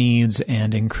meeting our needs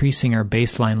and increasing our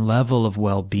baseline level of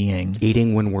well-being.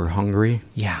 Eating when we're hungry.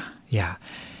 Yeah.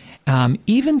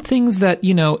 Even things that,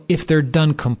 if they're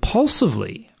done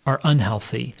compulsively are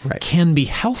unhealthy, right, can be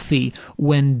healthy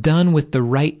when done with the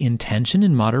right intention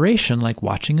and moderation, like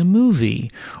watching a movie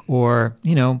or,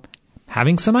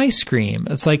 having some ice cream.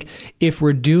 It's like if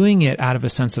we're doing it out of a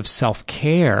sense of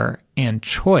self-care and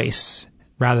choice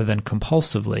rather than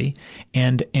compulsively,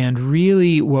 and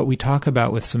really what we talk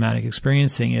about with somatic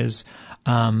experiencing is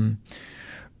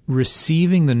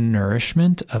receiving the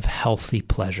nourishment of healthy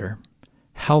pleasure.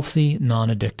 Healthy,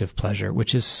 non-addictive pleasure,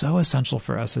 which is so essential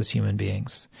for us as human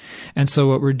beings. And so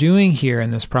what we're doing here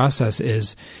in this process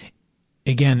is,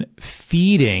 again,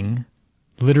 feeding,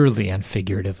 literally and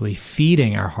figuratively,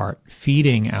 feeding our heart,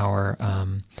 feeding our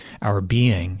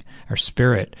being, our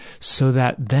spirit, so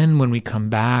that then when we come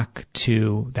back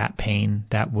to that pain,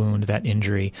 that wound, that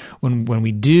injury, when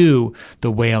we do the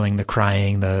wailing, the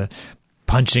crying, the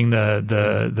punching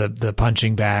the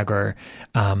punching bag, or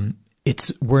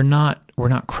we're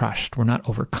not crushed, we're not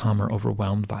overcome or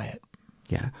overwhelmed by it.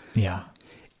 Yeah.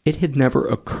 It had never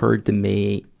occurred to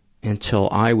me until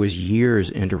I was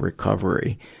years into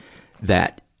recovery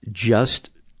that just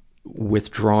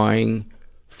withdrawing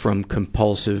from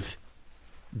compulsive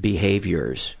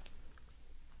behaviors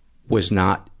was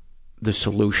not the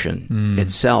solution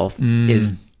itself.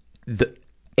 Is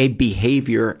a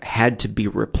behavior had to be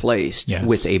replaced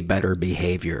with a better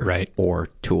behavior or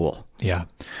tool. Yeah.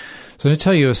 So I'm going to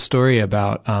tell you a story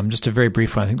about, just a very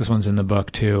brief one. I think this one's in the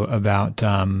book too, about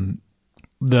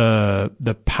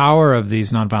the power of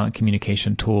these nonviolent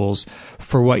communication tools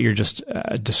for what you're just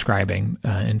describing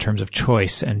in terms of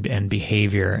choice and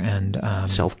behavior and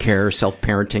self-care,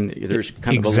 self-parenting. There's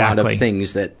kind of a lot of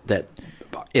things that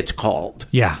it's called.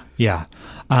 Yeah.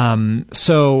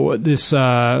 So this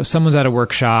someone's at a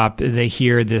workshop. They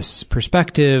hear this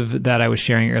perspective that I was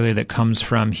sharing earlier that comes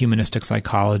from humanistic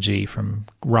psychology, from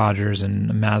Rogers and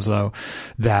Maslow,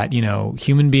 that,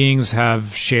 human beings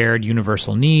have shared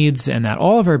universal needs, and that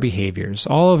all of our behaviors,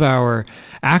 all of our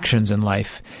actions in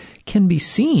life can be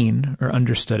seen or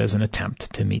understood as an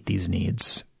attempt to meet these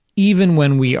needs, even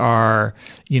when we are,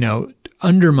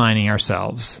 undermining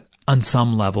ourselves. On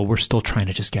some level, we're still trying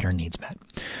to just get our needs met.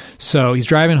 So he's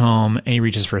driving home and he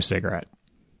reaches for a cigarette.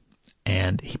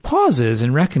 And he pauses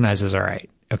and recognizes, all right,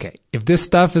 okay, if this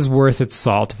stuff is worth its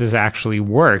salt, if this actually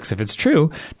works, if it's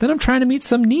true, then I'm trying to meet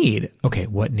some need. Okay,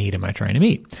 what need am I trying to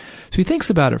meet? So he thinks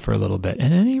about it for a little bit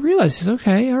and then he realizes,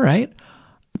 okay, all right,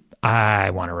 I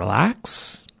want to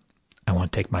relax. I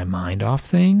want to take my mind off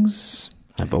things.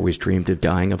 I've always dreamed of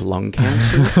dying of lung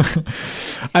cancer.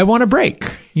 I want a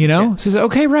break, Yes. So,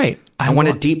 okay, right. I want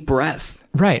a deep breath.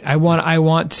 Right. I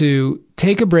want to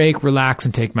take a break, relax,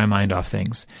 and take my mind off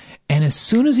things. And as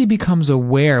soon as he becomes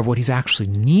aware of what he's actually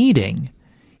needing,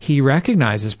 he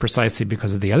recognizes, precisely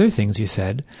because of the other things you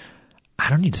said, I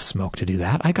don't need to smoke to do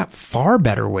that. I got far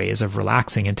better ways of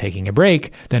relaxing and taking a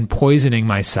break than poisoning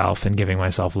myself and giving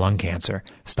myself lung cancer.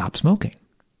 Stop smoking.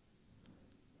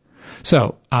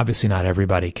 So obviously not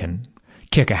everybody can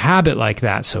kick a habit like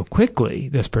that so quickly.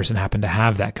 This person happened to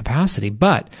have that capacity.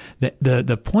 But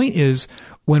the point is,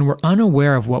 when we're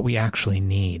unaware of what we actually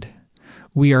need,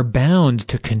 we are bound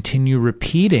to continue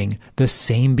repeating the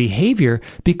same behavior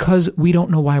because we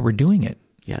don't know why we're doing it.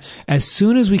 Yes. As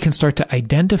soon as we can start to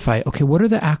identify, okay, what are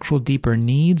the actual deeper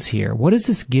needs here? What is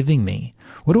this giving me?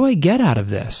 What do I get out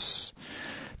of this?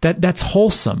 That's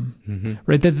wholesome,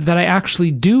 right? That I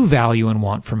actually do value and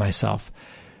want for myself.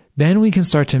 Then we can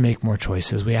start to make more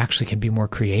choices. We actually can be more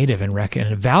creative and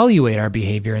evaluate our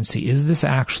behavior and see, is this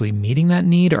actually meeting that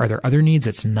need? Or are there other needs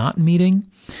it's not meeting?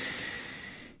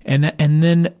 And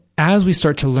then as we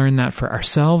start to learn that for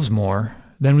ourselves more,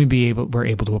 then we're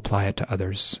able to apply it to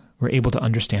others. We're able to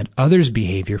understand others'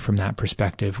 behavior from that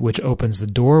perspective, which opens the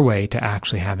doorway to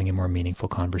actually having a more meaningful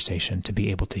conversation, to be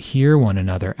able to hear one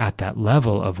another at that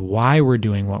level of why we're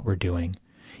doing what we're doing,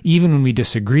 even when we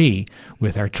disagree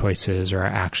with our choices or our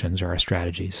actions or our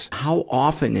strategies. How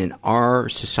often in our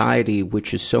society,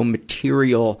 which is so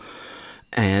material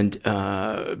and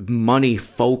money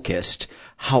focused,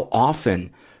 how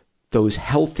often those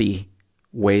healthy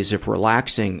ways of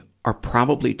relaxing are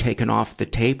probably taken off the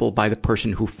table by the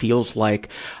person who feels like,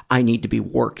 I need to be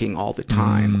working all the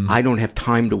time. I don't have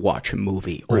time to watch a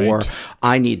movie. Right. Or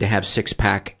I need to have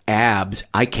six-pack abs.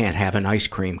 I can't have an ice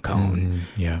cream cone.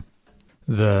 Yeah.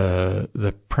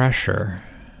 The pressure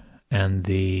and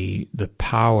the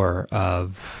power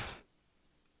of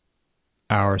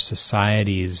our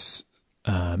society's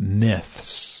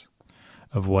myths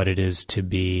of what it is to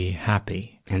be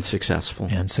happy and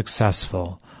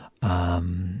successful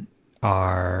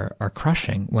are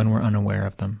crushing when we're unaware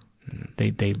of them.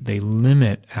 They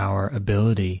limit our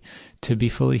ability to be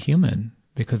fully human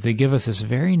because they give us this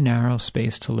very narrow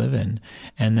space to live in,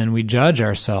 and then we judge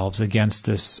ourselves against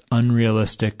this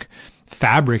unrealistic,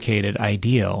 fabricated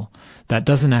ideal that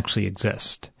doesn't actually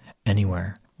exist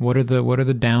anywhere. What are the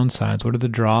downsides? What are the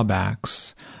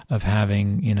drawbacks of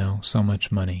having, so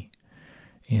much money?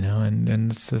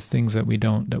 And it's the things that we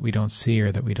don't see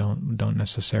or that we don't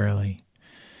necessarily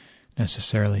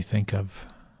think of.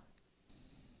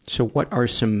 So what are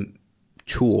some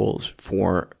tools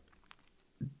for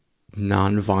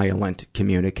nonviolent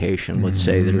communication? Let's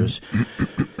say there's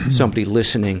somebody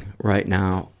listening right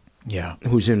now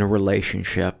who's in a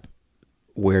relationship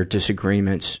where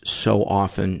disagreements so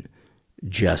often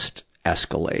just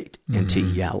escalate into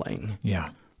yelling. Yeah.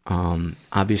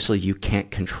 Obviously you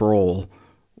can't control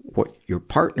what your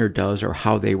partner does or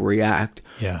how they react.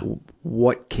 Yeah.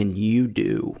 What can you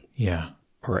do? Yeah.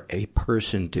 Or a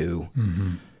person do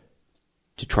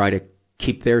to try to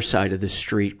keep their side of the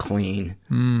street clean,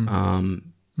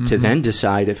 to then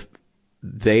decide if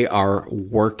they are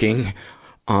working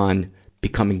on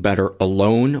becoming better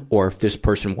alone or if this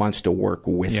person wants to work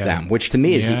with them, which to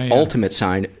me is the ultimate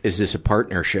sign. Is this a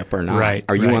partnership or not? Right,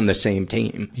 are you on the same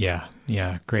team? Yeah.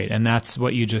 Yeah, great. And that's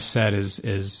what you just said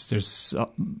is there's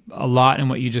a lot in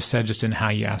what you just said, just in how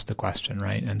you asked the question,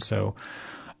 right? And so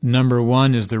number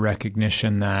one is the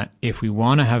recognition that if we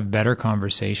want to have better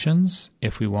conversations,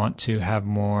 if we want to have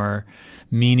more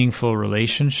meaningful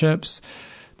relationships,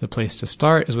 the place to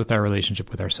start is with our relationship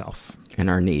with ourselves. And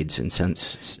our needs and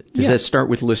sense. Does that start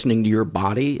with listening to your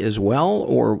body as well?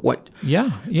 Or what? Yeah.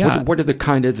 What are the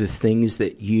kind of the things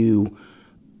that you,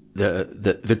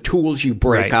 the tools you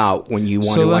break out when you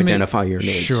want to identify your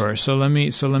needs? Sure. So let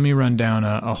me run down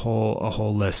a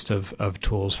whole list of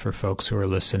tools for folks who are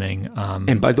listening.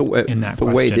 And by the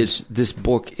way, this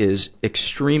book is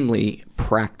extremely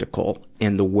practical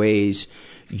in the ways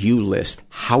you list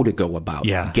how to go about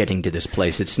getting to this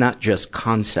place. It's not just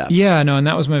concepts. Yeah, no, and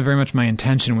that was very much my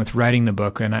intention with writing the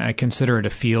book, and I consider it a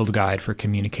field guide for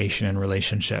communication and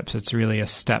relationships. It's really a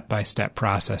step-by-step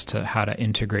process to how to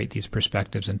integrate these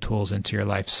perspectives and tools into your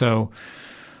life. So,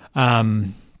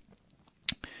 so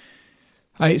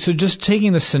just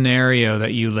taking the scenario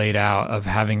that you laid out of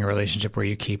having a relationship where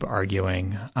you keep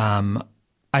arguing,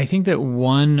 I think that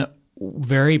one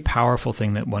very powerful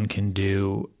thing that one can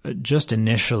do just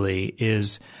initially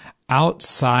is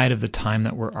outside of the time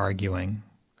that we're arguing,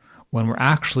 when we're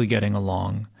actually getting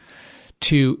along,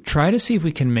 to try to see if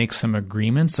we can make some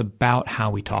agreements about how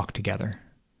we talk together.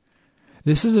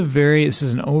 This is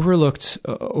an overlooked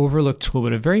tool,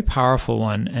 but a very powerful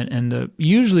one. And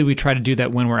usually we try to do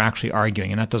that when we're actually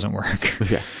arguing, and that doesn't work.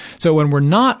 Yeah. So when we're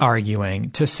not arguing,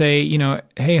 to say,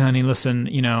 hey, honey, listen,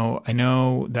 I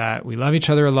know that we love each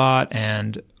other a lot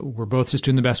and we're both just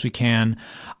doing the best we can.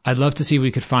 I'd love to see if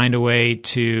we could find a way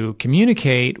to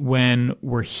communicate when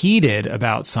we're heated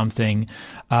about something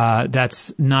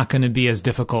that's not going to be as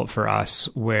difficult for us,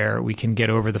 where we can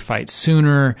get over the fight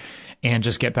sooner and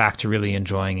just get back to really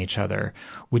enjoying each other.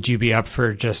 Would you be up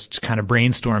for just kind of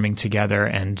brainstorming together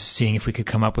and seeing if we could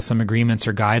come up with some agreements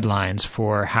or guidelines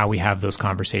for how we have those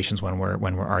conversations when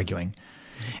we're arguing?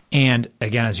 And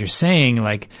again, as you're saying,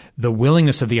 like the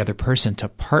willingness of the other person to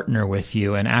partner with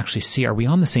you and actually see, are we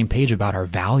on the same page about our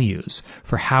values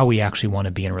for how we actually want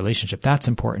to be in a relationship? That's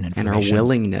important information. And our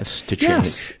willingness to change.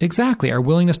 Yes, exactly. Our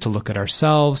willingness to look at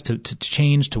ourselves, to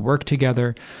change, to work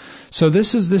together. So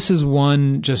this is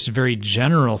one just very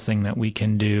general thing that we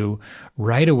can do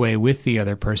right away with the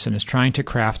other person, is trying to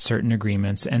craft certain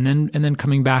agreements and then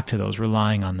coming back to those,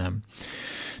 relying on them.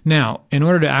 Now, in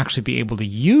order to actually be able to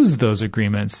use those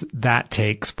agreements, that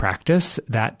takes practice,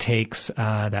 that takes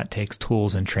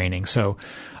tools and training. So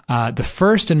the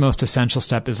first and most essential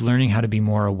step is learning how to be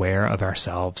more aware of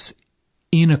ourselves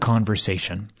in a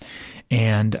conversation.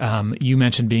 And you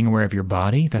mentioned being aware of your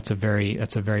body. That's a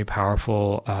very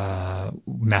powerful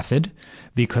method,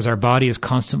 because our body is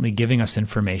constantly giving us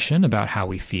information about how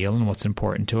we feel and what's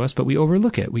important to us, but we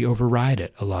overlook it. We override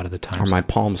it a lot of the time. Are my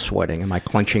palms sweating? Am I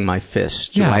clenching my fists?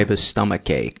 Do I have a stomach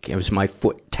ache? Is my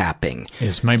foot tapping?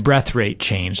 Is my breath rate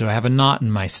changed? Do I have a knot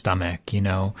in my stomach?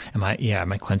 Am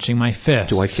I clenching my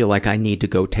fists? Do I feel like I need to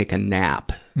go take a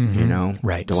nap? Mm-hmm.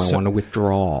 Right. Do I want to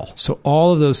withdraw? So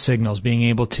all of those signals, being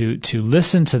able to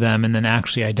listen to them and then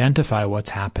actually identify what's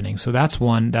happening. So that's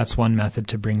one method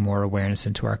to bring more awareness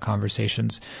into our conversations.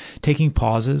 Taking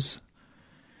pauses,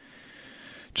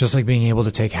 just like being able to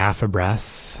take half a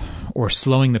breath, or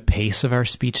slowing the pace of our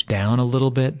speech down a little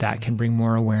bit, that can bring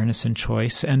more awareness and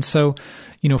choice. And so,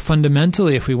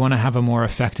 fundamentally, if we want to have a more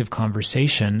effective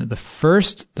conversation, the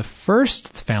first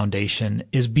foundation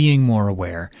is being more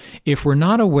aware. If we're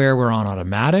not aware, we're on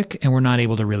automatic and we're not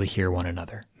able to really hear one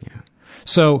another. Yeah.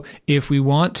 So if we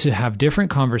want to have different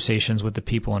conversations with the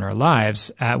people in our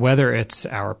lives, whether it's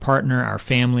our partner, our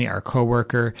family, our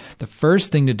coworker, the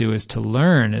first thing to do is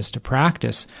to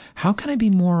practice. How can I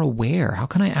be more aware? How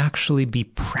can I actually be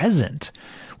present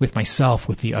with myself,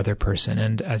 with the other person?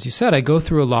 And as you said, I go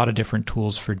through a lot of different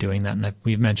tools for doing that. And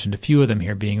we've mentioned a few of them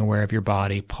here: being aware of your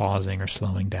body, pausing, or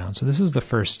slowing down. So this is the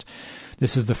first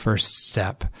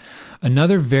step.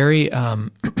 Another very,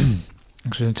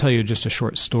 actually, I'll tell you just a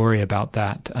short story about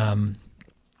that.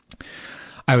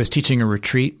 I was teaching a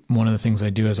retreat. One of the things I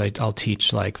do is I'll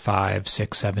teach like 5,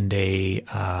 6, 7 day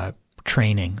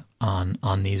training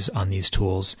on these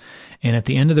tools. And at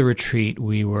the end of the retreat,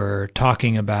 we were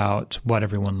talking about what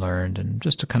everyone learned, and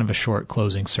just a kind of a short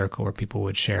closing circle where people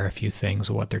would share a few things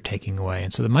of what they're taking away.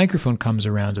 And so the microphone comes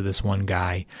around to this one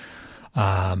guy,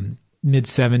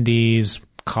 mid-70s,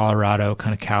 Colorado,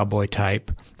 kind of cowboy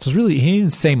type. So he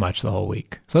didn't say much the whole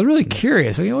week. So I was really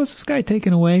curious. What's this guy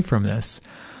taking away from this?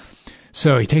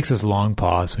 So he takes this long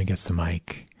pause when he gets the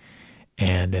mic.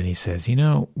 And then he says,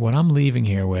 what I'm leaving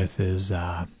here with is,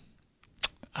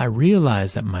 I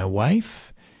realize that my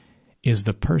wife is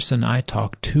the person I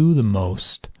talk to the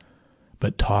most,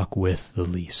 but talk with the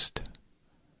least.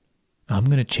 I'm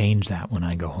going to change that when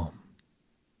I go home.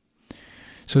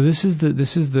 So this is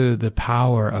the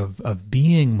power of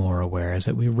being more aware, is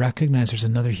that we recognize there's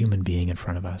another human being in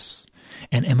front of us.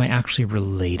 And am I actually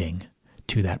relating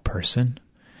to that person?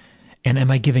 And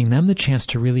am I giving them the chance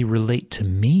to really relate to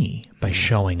me by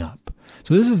showing up?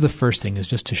 So this is the first thing, is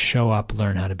just to show up,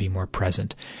 learn how to be more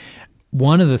present.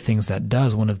 One of the things that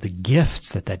does, one of the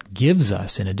gifts that gives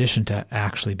us, in addition to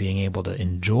actually being able to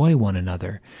enjoy one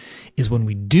another, is when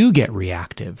we do get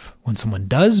reactive, when someone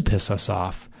does piss us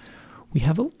off, we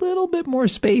have a little bit more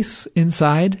space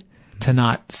inside to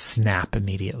not snap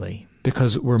immediately,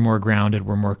 because we're more grounded,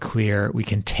 we're more clear. We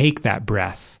can take that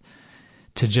breath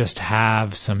to just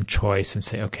have some choice and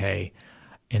say, okay,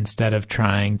 instead of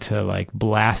trying to like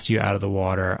blast you out of the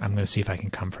water, I'm going to see if I can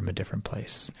come from a different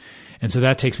place. And so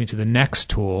that takes me to the next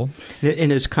tool.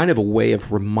 And it's kind of a way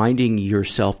of reminding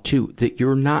yourself, too, that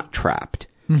you're not trapped.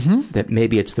 Mm-hmm. That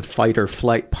maybe it's the fight or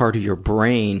flight part of your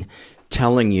brain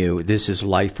telling you this is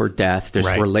life or death. This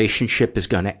relationship is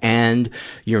going to end.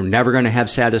 You're never going to have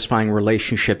satisfying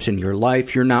relationships in your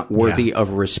life. You're not worthy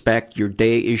of respect. Your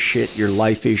day is shit. Your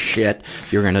life is shit.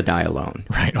 You're going to die alone.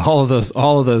 Right. All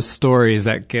of those stories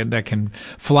that can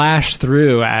flash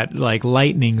through at like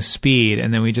lightning speed.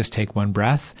 And then we just take one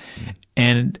breath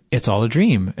and it's all a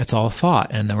dream. It's all a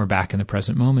thought. And then we're back in the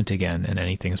present moment again, and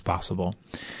anything is possible.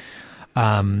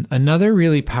 Another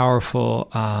really powerful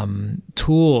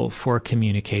tool for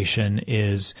communication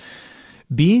is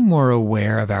being more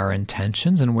aware of our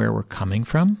intentions and where we're coming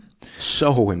from.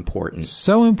 So important.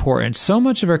 So important. So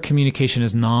much of our communication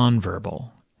is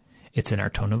nonverbal. It's in our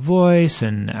tone of voice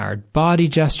and our body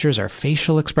gestures, our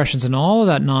facial expressions, and all of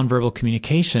that nonverbal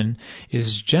communication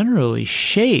is generally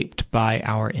shaped by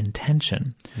our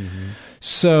intention. Mm-hmm.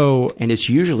 And it's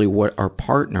usually what our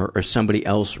partner or somebody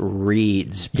else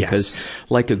reads, because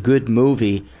like a good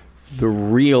movie, the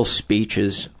real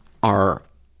speeches are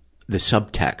the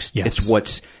subtext. Yes. It's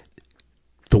what's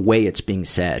the way it's being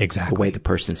said, exactly. The way the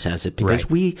person says it, because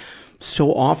we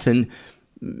so often,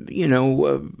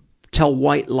 tell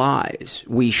white lies.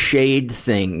 We shade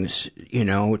things,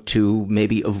 to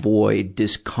maybe avoid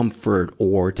discomfort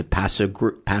or to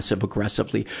passive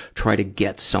aggressively try to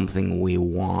get something we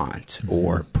want,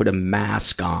 or put a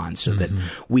mask on so that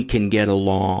we can get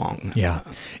along. Yeah.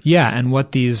 Yeah. And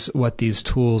what these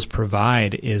tools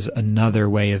provide is another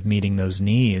way of meeting those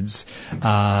needs,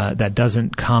 that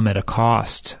doesn't come at a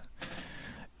cost.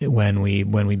 When we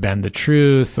bend the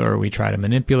truth, or we try to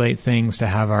manipulate things to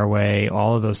have our way,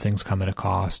 all of those things come at a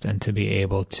cost. And to be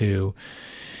able to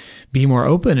be more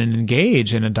open and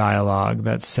engage in a dialogue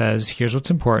that says, here's what's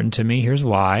important to me, here's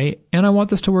why, and I want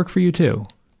this to work for you too.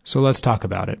 So let's talk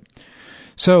about it.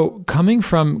 So coming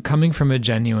from a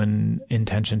genuine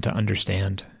intention to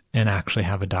understand and actually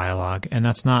have a dialogue. And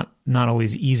that's not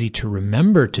always easy to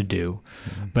remember to do.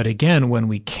 Mm-hmm. But again, when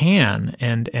we can,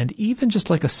 and even just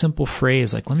like a simple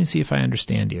phrase, like, let me see if I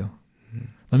understand you. Mm-hmm.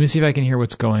 Let me see if I can hear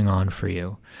what's going on for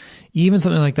you. Even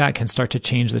something like that can start to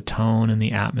change the tone and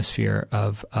the atmosphere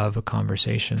of a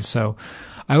conversation. So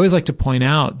I always like to point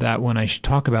out that when I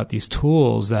talk about these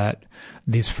tools, that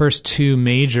these first two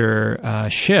major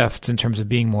shifts in terms of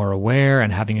being more aware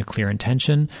and having a clear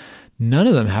intention, none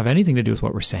of them have anything to do with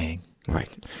what we're saying. Right.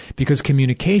 Because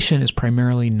communication is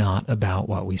primarily not about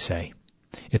what we say.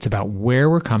 It's about where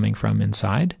we're coming from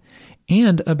inside,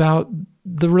 and about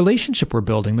the relationship we're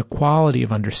building, the quality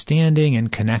of understanding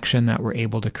and connection that we're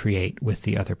able to create with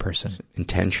the other person.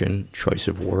 Intention, choice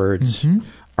of words. Mm-hmm.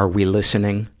 Are we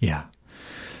listening? Yeah.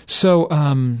 So,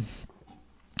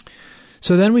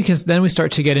 then we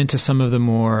start to get into some of the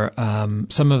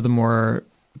more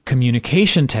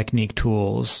communication technique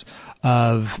tools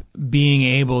of being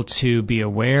able to be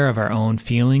aware of our own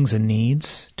feelings and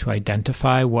needs, to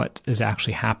identify what is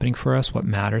actually happening for us, what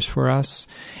matters for us,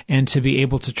 and to be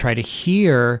able to try to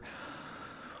hear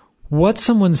what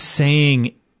someone's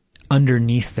saying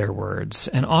underneath their words.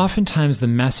 And oftentimes the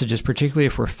messages, particularly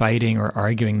if we're fighting or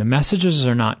arguing, the messages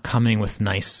are not coming with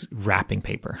nice wrapping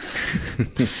paper.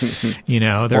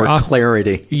 They're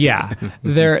clarity. Yeah.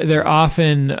 They're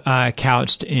often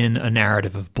couched in a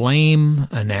narrative of blame,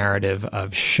 a narrative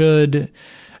of should,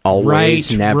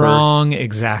 always, right, never, wrong,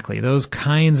 exactly. Those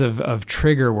kinds of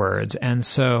trigger words. And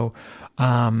so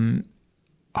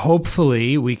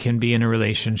hopefully we can be in a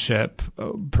relationship,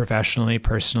 professionally,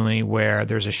 personally, where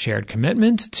there's a shared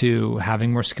commitment to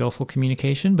having more skillful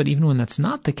communication. But even when that's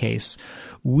not the case,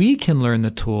 we can learn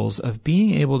the tools of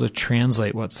being able to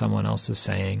translate what someone else is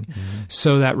saying,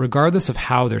 so that regardless of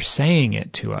how they're saying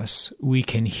it to us, we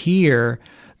can hear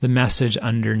the message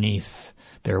underneath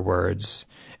their words.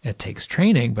 It takes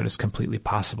training, but it's completely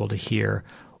possible to hear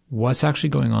what's actually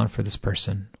going on for this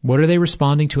person. What are they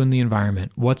responding to in the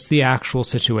environment? What's the actual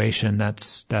situation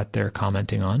that they're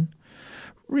commenting on?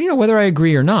 Whether I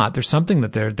agree or not, there's something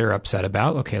that they're upset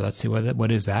about. Okay, let's see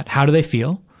what is that? How do they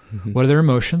feel? Mm-hmm. What are their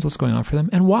emotions? What's going on for them?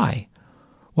 And why?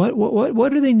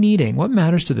 What are they needing? What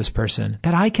matters to this person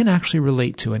that I can actually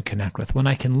relate to and connect with? When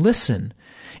I can listen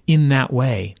in that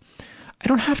way, I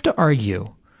don't have to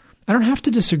argue. I don't have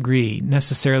to disagree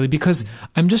necessarily, because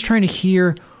I'm just trying to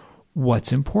hear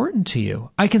what's important to you.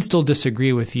 I can still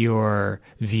disagree with your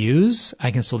views.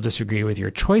 I can still disagree with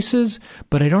your choices,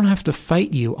 but I don't have to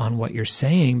fight you on what you're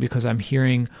saying, because I'm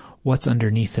hearing what's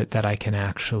underneath it that I can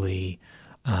actually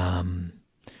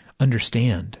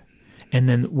understand. And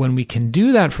then when we can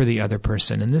do that for the other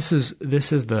person, and this is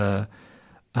the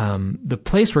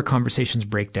place where conversations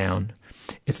break down.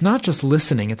 It's not just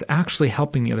listening, it's actually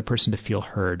helping the other person to feel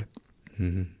heard.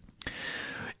 Mm-hmm.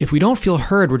 If we don't feel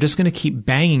heard, we're just going to keep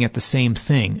banging at the same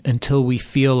thing until we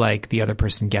feel like the other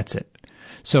person gets it.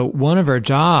 So one of our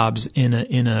jobs in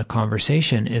a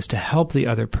conversation is to help the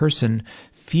other person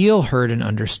feel heard and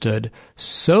understood,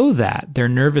 so that their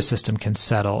nervous system can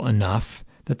settle enough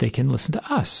that they can listen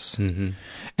to us. Mm-hmm.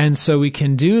 And so we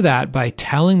can do that by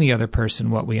telling the other person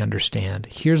what we understand.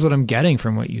 Here's what I'm getting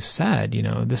from what you said.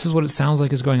 This is what it sounds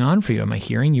like is going on for you. Am I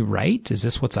hearing you right? Is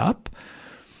this what's up?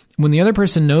 When the other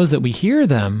person knows that we hear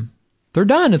them, they're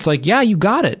done. It's like, yeah, you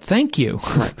got it. Thank you.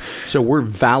 Right. So we're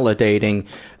validating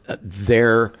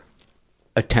their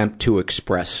attempt to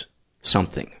express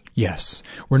something. Yes.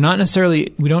 We're not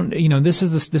necessarily, this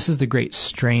is the great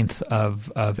strength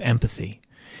of empathy,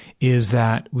 is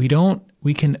that we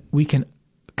can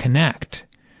connect.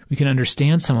 We can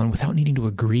understand someone without needing to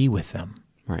agree with them.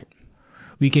 Right.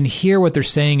 We can hear what they're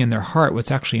saying in their heart,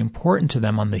 what's actually important to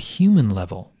them on the human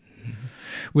level,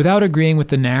 without agreeing with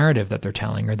the narrative that they're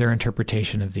telling or their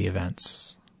interpretation of the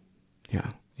events.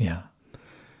 Yeah. Yeah.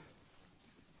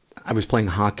 I was playing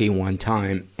hockey one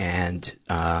time, and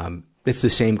it's the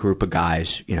same group of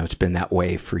guys. It's been that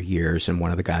way for years. And one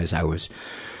of the guys I was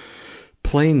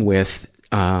playing with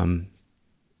kind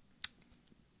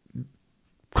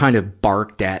of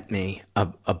barked at me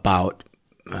about,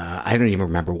 I don't even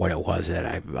remember what it was, that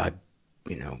I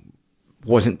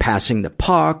wasn't passing the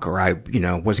puck, or I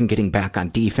wasn't getting back on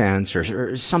defense,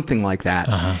 or something like that.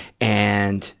 Uh-huh.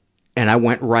 And I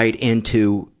went right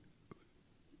into,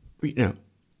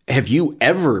 have you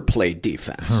ever played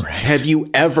defense? Right. Have you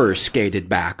ever skated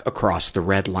back across the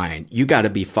red line? You got to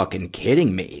be fucking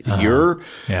kidding me. Uh-huh.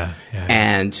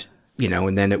 And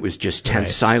and then it was just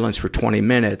tense silence for 20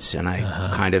 minutes. And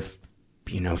I kind of,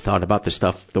 thought about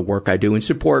the work I do in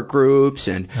support groups,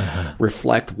 and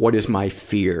reflect, what is my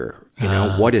fear?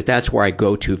 That's where I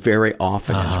go to very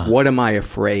often is, what am I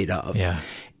afraid of? Yeah.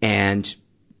 And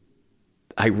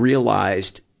I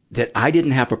realized that I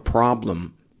didn't have a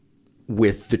problem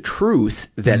with the truth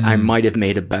that I might have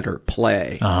made a better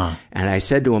play. And I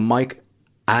said to him, Mike,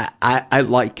 I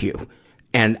like you,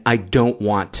 and I don't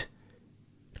want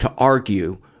to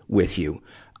argue with you.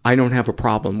 I don't have a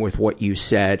problem with what you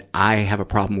said. I have a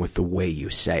problem with the way you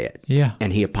say it. Yeah.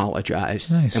 And he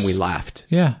apologized. Nice. And we laughed.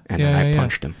 Yeah. And then I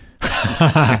punched him.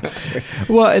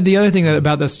 Well, the other thing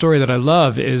about that story that I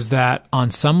love is that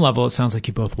on some level, it sounds like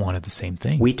you both wanted the same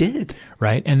thing. We did.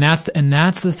 Right. And that's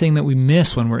the thing that we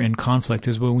miss when we're in conflict,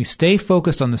 is when we stay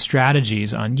focused on the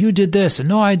strategies, on you did this and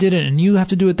no, I didn't, and you have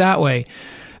to do it that way.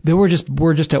 Then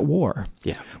we're just at war.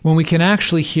 Yeah. When we can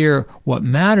actually hear what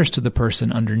matters to the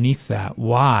person underneath that,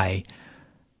 why,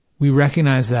 we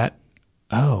recognize that,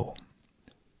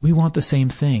 we want the same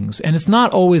things. And it's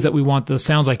not always that we want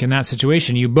sounds like in that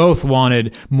situation, you both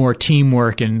wanted more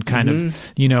teamwork and kind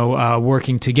of,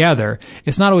 working together.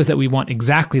 It's not always that we want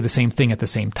exactly the same thing at the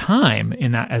same time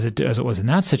in that, as it was in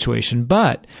that situation,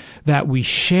 but that we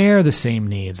share the same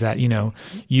needs, that,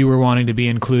 you were wanting to be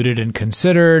included and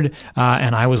considered,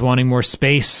 and I was wanting more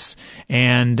space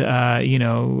and,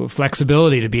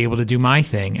 flexibility to be able to do my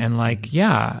thing. And I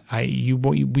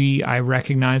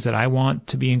recognize that I want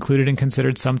to be included and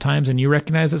considered sometimes, and you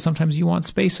recognize that sometimes you want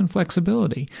space and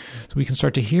flexibility. So we can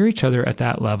start to hear each other at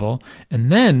that level. And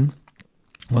then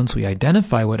once we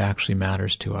identify what actually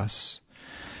matters to us,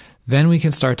 then we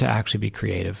can start to actually be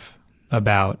creative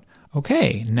about,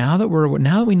 okay, now that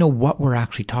we know what we're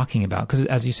actually talking about, because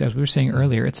as we were saying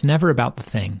earlier, it's never about the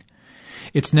thing.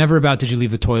 It's never about, did you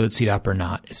leave the toilet seat up or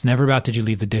not? It's never about, did you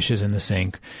leave the dishes in the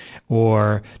sink,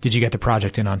 or did you get the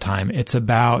project in on time? It's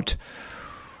about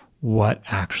what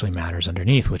actually matters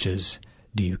underneath, which is,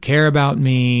 do you care about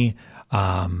me?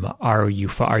 Are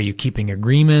you keeping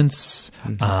agreements?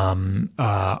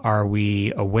 Are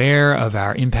we aware of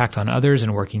our impact on others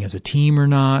and working as a team or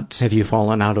not? Have you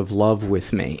fallen out of love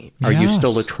with me? Are you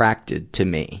still attracted to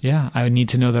me? Yeah, I need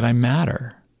to know that I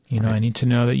matter. I need to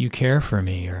know that you care for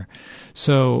me.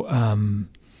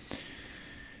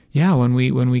 When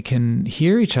we can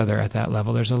hear each other at that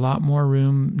level, there's a lot more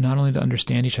room not only to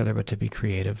understand each other, but to be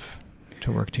creative,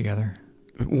 to work together.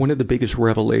 One of the biggest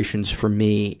revelations for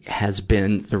me has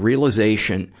been the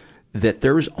realization that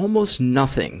there's almost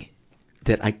nothing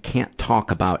that I can't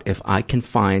talk about if I can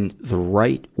find the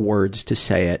right words to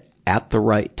say it at the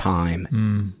right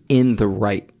time in the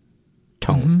right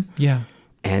tone. Yeah.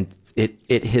 And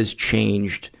it has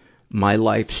changed my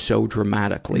life so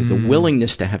dramatically. The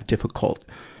willingness to have difficult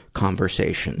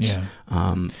conversations. Yeah.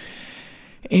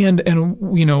 And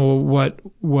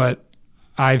what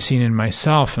I've seen in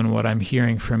myself and what I'm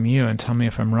hearing from you, and tell me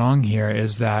if I'm wrong here,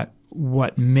 is that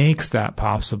what makes that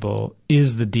possible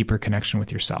is the deeper connection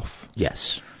with yourself.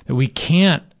 Yes. That we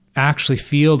can't actually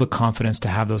feel the confidence to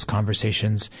have those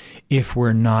conversations if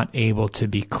we're not able to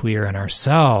be clear in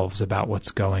ourselves about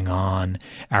what's going on,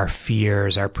 our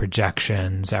fears, our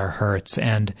projections, our hurts,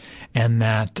 and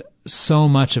that so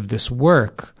much of this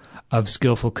work of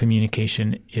skillful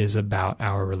communication is about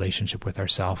our relationship with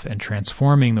ourselves and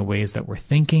transforming the ways that we're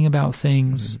thinking about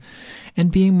things and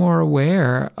being more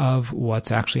aware of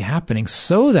what's actually happening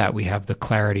so that we have the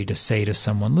clarity to say to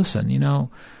someone, listen,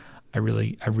 I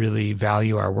really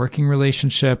value our working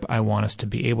relationship. I want us to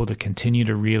be able to continue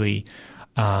to really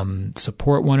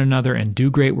support one another and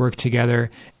do great work together.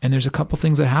 And there's a couple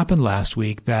things that happened last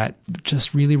week that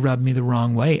just really rubbed me the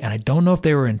wrong way. And I don't know if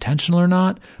they were intentional or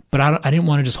not, but I didn't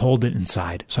want to just hold it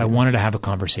inside. So I wanted to have a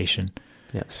conversation.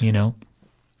 Yes.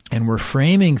 And we're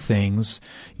framing things.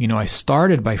 I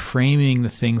started by framing the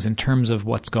things in terms of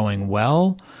what's going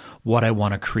well, what I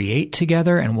want to create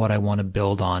together, and what I want to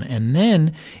build on. And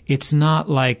then it's not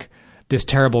like this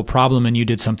terrible problem and you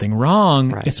did something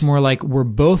wrong. Right. It's more like we're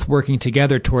both working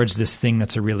together towards this thing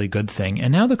that's a really good thing.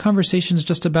 And now the conversation is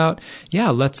just about,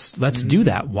 let's do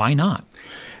that. Why not?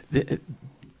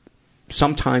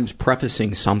 Sometimes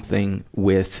prefacing something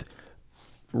with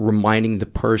reminding the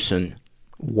person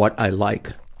what I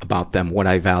like about them, what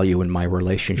I value in my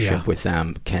relationship with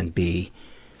them can be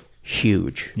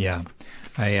huge. Yeah.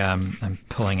 I'm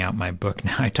pulling out my book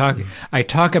now. I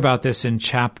talk about this in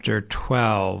chapter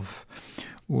 12,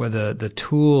 where the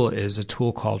tool is a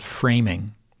tool called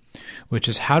framing, which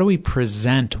is how do we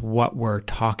present what we're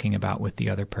talking about with the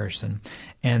other person.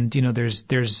 And there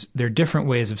are different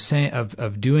ways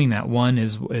of doing that. One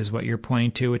is what you're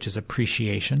pointing to, which is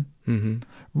appreciation.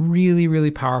 Really,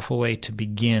 really powerful way to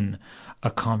begin a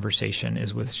conversation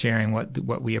is with sharing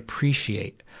what we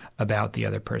appreciate about the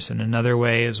other person. Another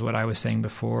way is what I was saying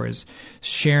before, is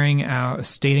stating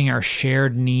our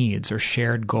shared needs or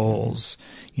shared goals.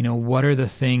 What are the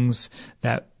things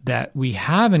that we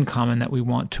have in common that we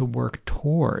want to work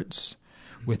towards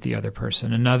with the other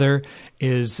person. Another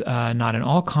is not in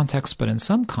all contexts, but in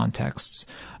some contexts,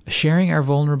 sharing our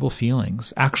vulnerable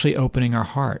feelings, actually opening our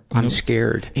heart. I'm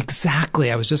scared.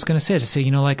 Exactly. I was just going to say,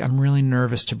 I'm really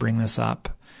nervous to bring this up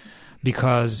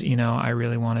because, I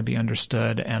really want to be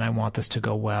understood and I want this to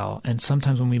go well. And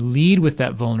sometimes when we lead with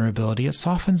that vulnerability, it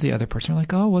softens the other person. We're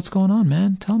like, oh, what's going on,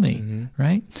 man? Tell me,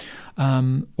 right?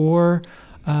 Or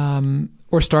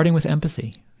starting with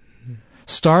empathy.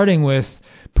 Starting with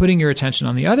putting your attention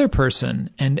on the other person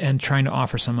and trying to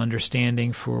offer some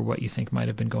understanding for what you think might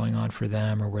have been going on for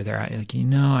them or where they're at. Like,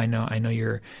 I know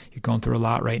you're going through a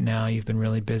lot right now. You've been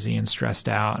really busy and stressed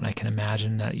out, and I can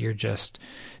imagine that you're just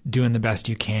doing the best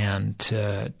you can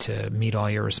to meet all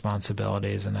your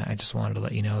responsibilities. And I just wanted to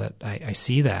let you know that I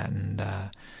see that. And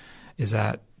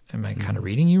am I kind of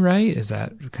reading you right? Is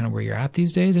that kind of where you're at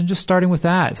these days? And just starting with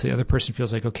that, so the other person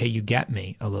feels like, okay, you get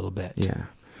me a little bit. Yeah.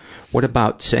 What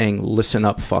about saying, listen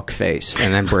up, fuck face,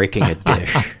 and then breaking a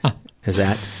dish? Is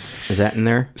that in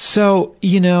there? So,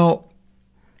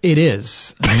 it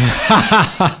is.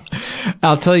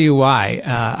 I'll tell you why.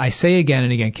 I say again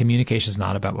and again, communication is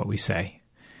not about what we say.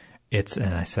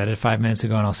 And I said it 5 minutes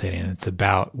ago and I'll say it again. It's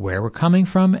about where we're coming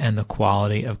from and the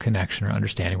quality of connection or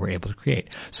understanding we're able to create.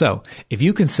 So if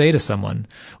you can say to someone,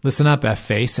 listen up, F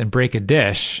face, and break a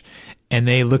dish, and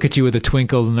they look at you with a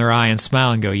twinkle in their eye and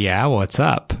smile and go, yeah, what's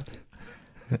up?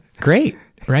 Great,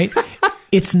 right?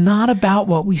 It's not about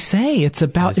what we say. It's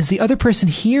about, is the other person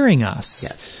hearing us?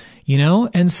 Yes.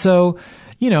 And so,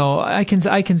 I can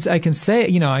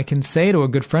say to a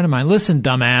good friend of mine, listen,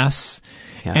 dumbass.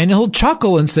 Yeah. And he'll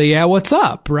chuckle and say, yeah, what's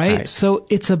up? Right. So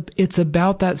it's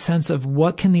about that sense of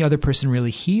what can the other person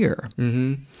really hear?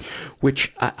 Mm-hmm.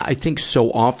 Which I think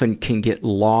so often can get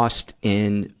lost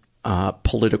in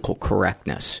political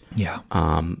correctness. Yeah.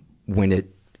 When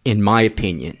it, in my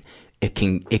opinion, it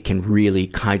can really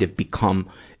kind of become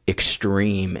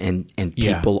extreme and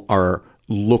people are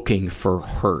looking for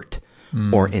hurt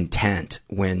or intent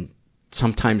when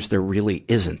sometimes there really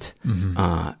isn't,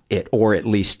 or at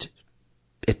least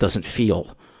it doesn't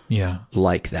feel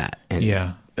like that.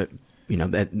 And,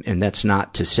 and that's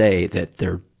not to say that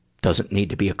there doesn't need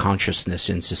to be a consciousness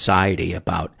in society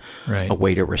about a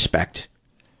way to respect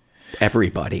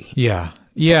everybody. Yeah.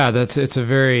 Yeah, it's a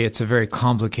very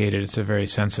complicated, it's a very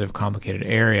sensitive, complicated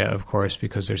area, of course,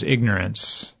 because there's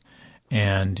ignorance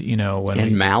and,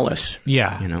 malice.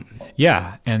 Yeah.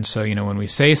 Yeah. And so, when we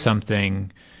say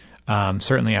something,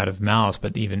 certainly out of malice,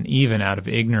 but even out of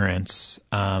ignorance,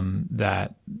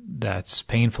 that's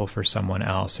painful for someone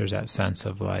else. There's that sense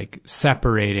of like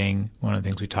separating. One of the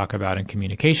things we talk about in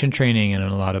communication training and in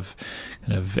a lot of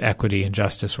kind of equity and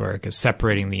justice work is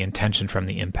separating the intention from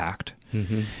the impact.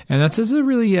 Mm-hmm. And that's a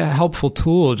really helpful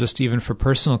tool, just even for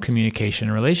personal communication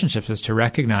and relationships, is to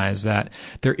recognize that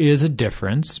there is a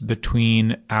difference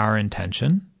between our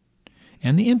intention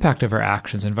and the impact of our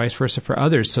actions, and vice versa for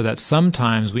others, so that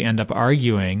sometimes we end up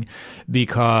arguing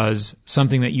because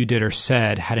something that you did or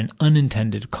said had an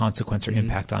unintended consequence or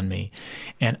impact on me.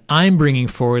 And I'm bringing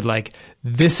forward, like,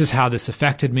 this is how this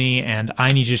affected me, and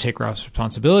I need you to take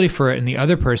responsibility for it. And the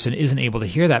other person isn't able to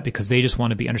hear that because they just want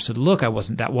to be understood. Look, that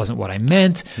wasn't what I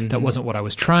meant. That wasn't what I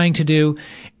was trying to do.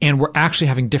 And we're actually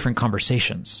having different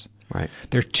conversations. Right.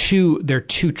 There are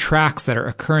two tracks that are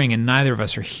occurring, and neither of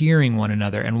us are hearing one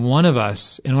another. And one of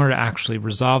us, in order to actually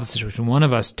resolve the situation, one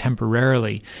of us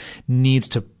temporarily needs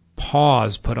to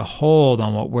pause, put a hold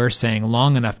on what we're saying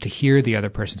long enough to hear the other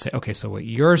person say, okay, so what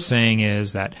you're saying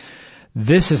is that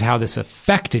this is how this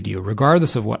affected you,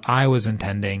 regardless of what I was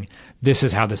intending. This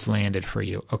is how this landed for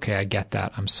you. Okay, I get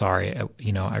that. I'm sorry.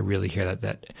 I really hear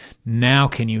that. Now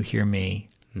can you hear me?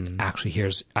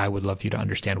 Actually, I would love you to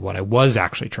understand what I was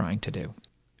actually trying to do.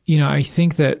 I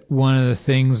think that one of the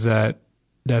things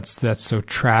that's so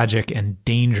tragic and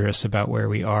dangerous about where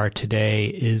we are today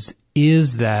is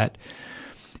that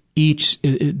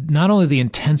not only the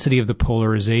intensity of the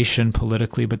polarization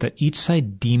politically, but that each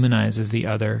side demonizes the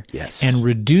other and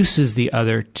reduces the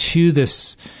other to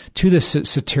this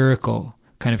satirical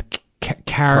kind of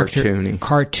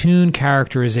cartoon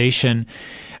characterization,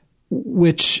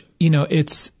 which,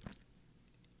 it's,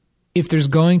 if there's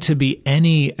going to be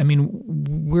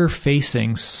we're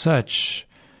facing such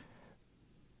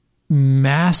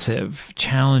massive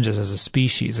challenges as a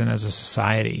species and as a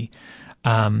society.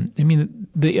 Our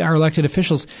elected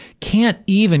officials can't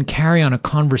even carry on a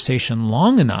conversation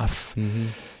long enough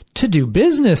to do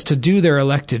business, to do their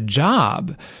elected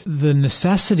job. The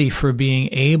necessity for being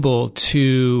able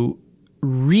to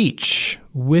reach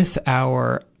with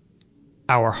our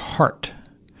heart,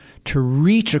 to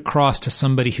reach across to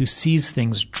somebody who sees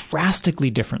things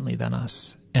drastically differently than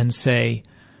us and say,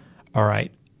 all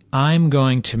right, I'm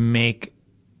going to make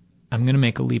a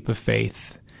leap of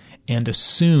faith and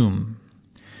assume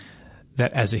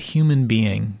that as a human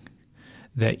being,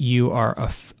 that you are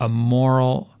a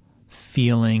moral,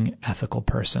 feeling, ethical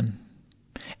person.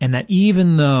 And that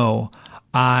even though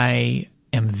I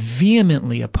am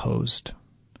vehemently opposed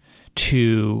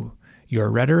to your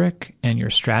rhetoric and your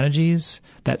strategies,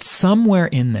 that somewhere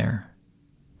in there,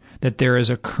 that there is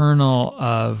a kernel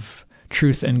of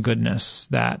truth and goodness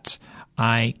that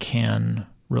I can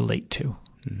relate to.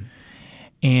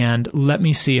 And let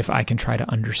me see if I can try to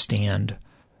understand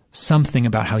something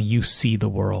about how you see the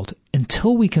world.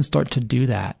 Until we can start to do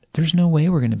that, there's no way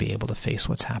we're going to be able to face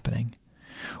what's happening.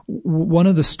 One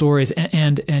of the stories,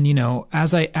 and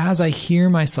as I hear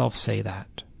myself say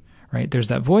that, right, there's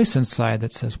that voice inside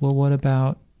that says, well, what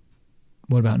about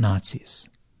Nazis?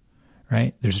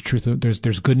 Right? There's a truth.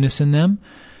 There's goodness in them.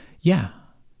 Yeah.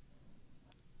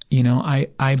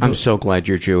 I'm so glad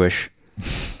you're Jewish.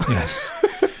 Yes.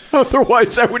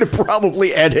 Otherwise, I would have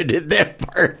probably edited that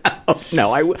part out.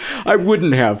 No, I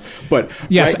wouldn't have. But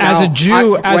yes, right as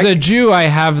now, a Jew, I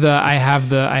have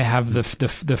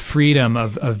the freedom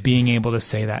of being able to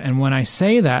say that. And when I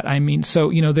say that, I mean,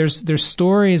 so there's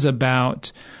stories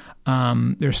about. As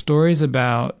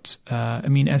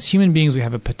human beings, we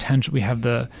have a potential. We have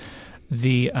the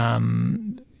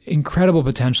incredible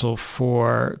potential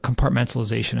for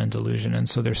compartmentalization and delusion. And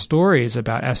so there's stories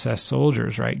about SS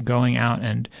soldiers, right, going out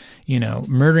and,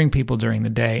 murdering people during the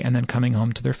day and then coming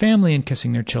home to their family and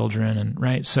kissing their children. And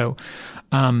right. So,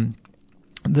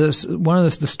 the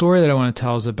story that I want to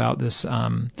tell is about this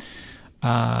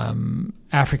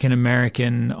African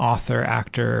American author,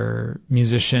 actor,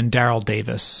 musician Daryl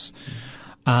Davis,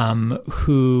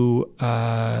 who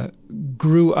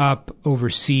grew up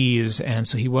overseas, and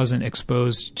so he wasn't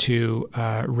exposed to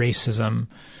racism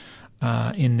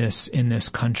in this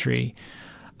country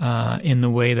in the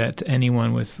way that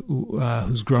anyone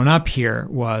who's grown up here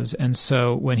was. And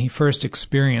so when he first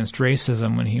experienced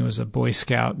racism, when he was a Boy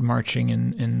Scout marching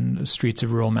in the streets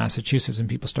of rural Massachusetts, and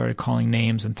people started calling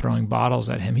names and throwing bottles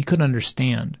at him, he couldn't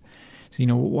understand.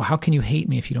 So, how can you hate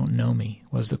me if you don't know me,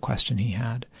 was the question he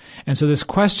had. And so this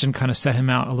question kind of set him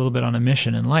out a little bit on a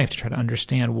mission in life to try to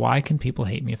understand, why can people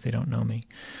hate me if they don't know me?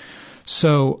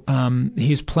 So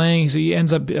he's playing. So he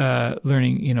ends up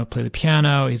learning, play the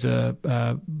piano. He's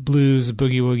a blues,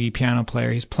 boogie woogie piano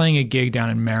player. He's playing a gig down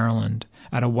in Maryland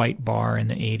at a white bar in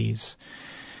the 80s.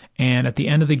 And at the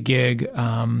end of the gig,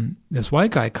 this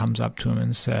white guy comes up to him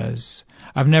and says,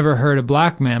 "I've never heard a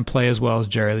black man play as well as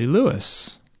Jerry Lee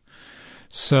Lewis."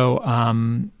 So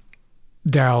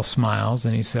Daryl smiles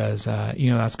and he says,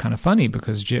 that's kind of funny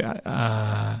because Jerry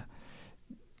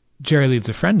Lee's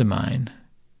a friend of mine.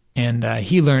 And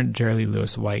he learned, Jerry Lee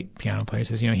Lewis, a white piano player,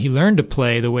 says, he learned to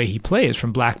play the way he plays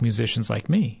from black musicians like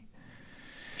me.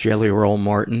 Jelly Roll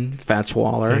Morton, Fats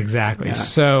Waller. Exactly. Yeah.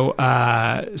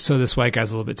 So this white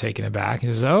guy's a little bit taken aback. He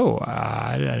says,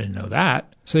 I didn't know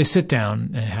that. So they sit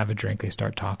down and have a drink. They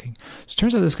start talking. So it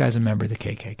turns out this guy's a member of the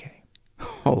KKK.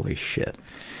 Holy shit.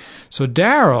 So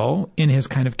Daryl, in his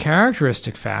kind of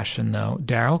characteristic fashion, though,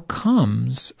 Daryl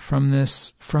comes from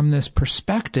this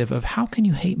perspective of, how can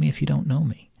you hate me if you don't know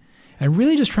me? And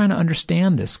really just trying to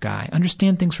understand this guy,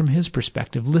 understand things from his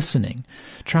perspective, listening,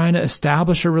 trying to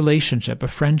establish a relationship, a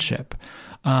friendship,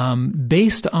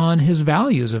 based on his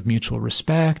values of mutual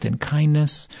respect and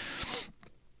kindness.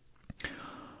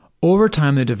 Over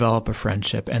time, they develop a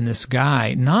friendship, and this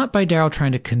guy, not by Daryl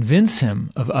trying to convince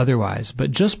him of otherwise,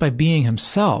 but just by being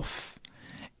himself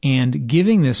and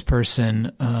giving this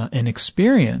person an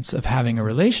experience of having a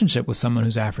relationship with someone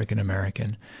who's African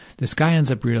American, this guy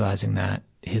ends up realizing that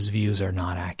his views are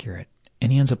not accurate,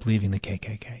 and he ends up leaving the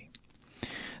KKK.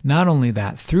 Not only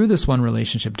that, through this one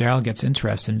relationship, Daryl gets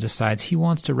interested and decides he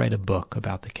wants to write a book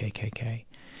about the KKK.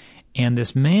 And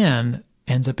this man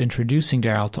ends up introducing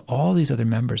Daryl to all these other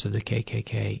members of the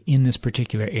KKK in this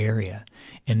particular area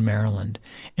in Maryland.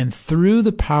 And through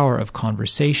the power of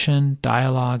conversation,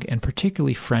 dialogue, and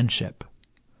particularly friendship,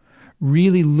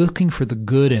 really looking for the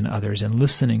good in others and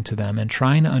listening to them and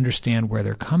trying to understand where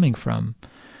they're coming from,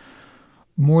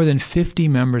 more than 50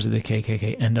 members of the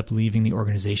KKK end up leaving the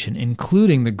organization,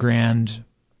 including the Grand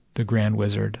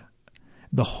Wizard.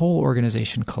 The whole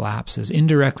organization collapses.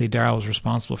 Indirectly, Daryl was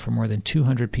responsible for more than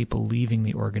 200 people leaving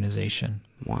the organization.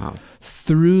 Wow.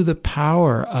 Through the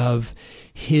power of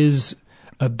his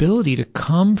ability to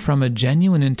come from a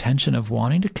genuine intention of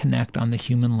wanting to connect on the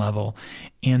human level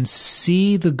and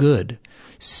see the good,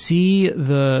 see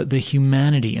the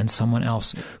humanity in someone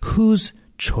else whose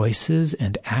choices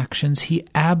and actions he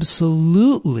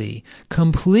absolutely,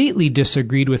 completely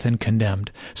disagreed with and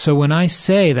condemned. So when I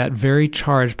say that very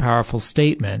charged, powerful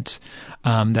statement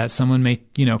that someone may,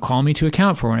 call me to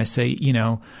account for, when I say,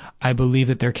 I believe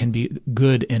that there can be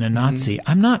good in a Nazi,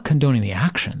 I'm not condoning the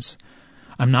actions.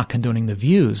 I'm not condoning the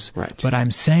views. Right. But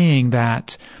I'm saying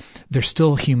that they're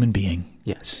still a human being.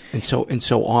 Yes. And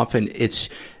so often it's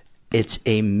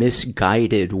a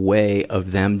misguided way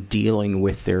of them dealing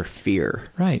with their fear.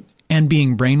 Right. And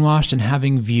being brainwashed and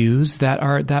having views that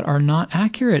are not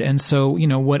accurate. And so,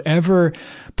 whatever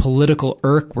political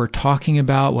irk we're talking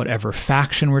about, whatever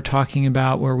faction we're talking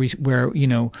about, where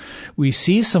we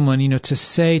see someone,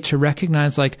 to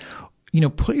recognize,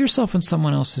 put yourself in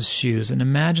someone else's shoes and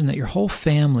imagine that your whole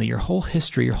family, your whole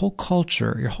history, your whole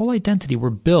culture, your whole identity were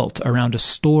built around a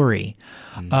story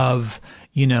of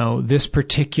this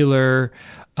particular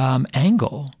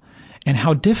angle, and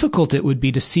how difficult it would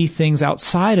be to see things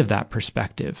outside of that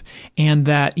perspective. And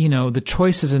that, the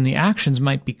choices and the actions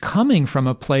might be coming from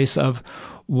a place of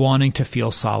wanting to feel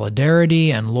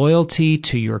solidarity and loyalty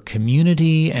to your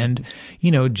community and,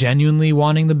 genuinely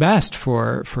wanting the best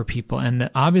for people. And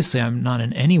that obviously I'm not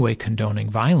in any way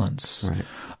condoning violence. Right.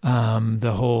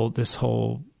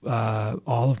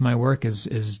 All of my work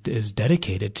is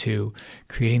dedicated to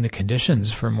creating the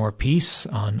conditions for more peace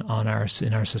in our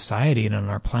society and on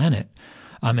our planet,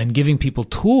 and giving people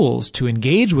tools to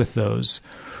engage with those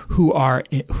who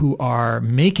are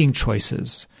making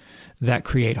choices that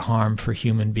create harm for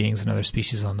human beings and other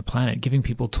species on the planet. Giving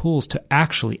people tools to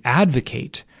actually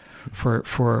advocate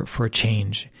for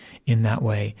change in that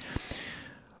way.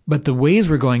 But the ways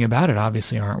we're going about it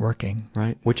obviously aren't working.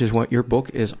 Right. Which is what your book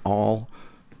is all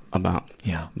about.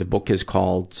 Yeah. The book is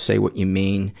called Say What You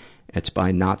Mean. It's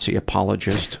by Nazi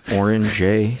apologist Oren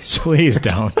J. Please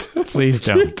don't. Please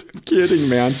don't. I'm kidding,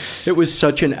 man. It was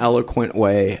such an eloquent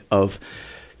way of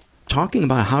talking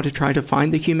about how to try to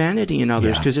find the humanity in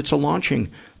others, because it's a launching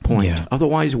point. Yeah.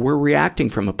 Otherwise, we're reacting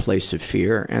from a place of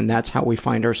fear, and that's how we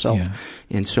find ourselves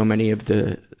in so many of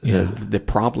the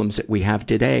problems that we have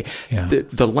today. Yeah.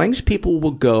 The lengths people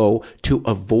will go to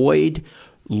avoid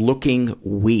looking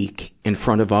weak in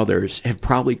front of others have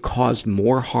probably caused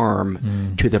more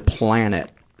harm to the planet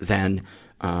than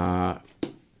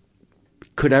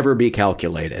could ever be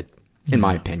calculated, in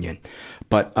my opinion.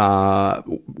 But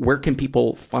where can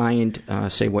people find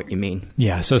Say What You Mean?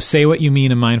 Yeah, so Say What You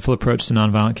Mean, A Mindful Approach to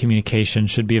Nonviolent Communication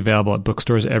should be available at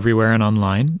bookstores everywhere and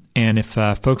online. And if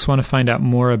folks want to find out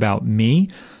more about me,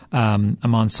 I'm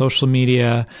on social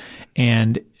media,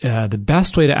 and the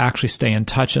best way to actually stay in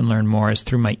touch and learn more is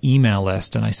through my email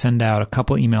list. And I send out a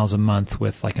couple emails a month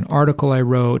with like an article I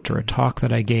wrote or a talk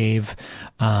that I gave.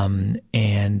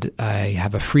 And I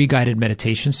have a free guided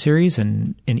meditation series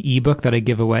and an ebook that I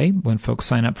give away when folks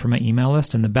sign up for my email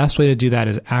list. And the best way to do that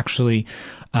is actually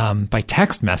by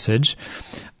text message.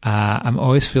 I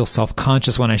always feel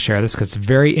self-conscious when I share this because it's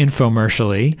very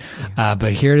infomercially,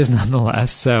 but here it is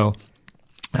nonetheless. So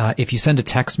if you send a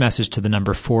text message to the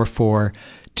number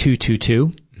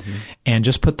 44222 and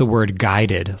just put the word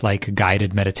guided, like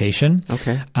guided meditation,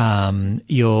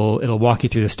 it'll walk you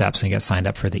through the steps and get signed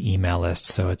up for the email list.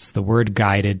 So it's the word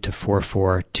guided to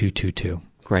 44222.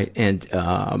 Great. And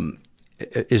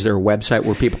is there a website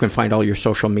where people can find all your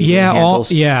social media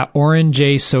handles?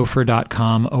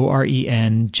 orenjsofer.com,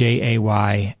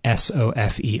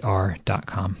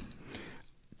 ORENJAYSOFER.com.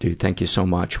 Dude, thank you so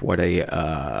much. What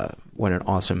an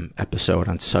awesome episode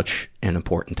on such an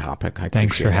important topic.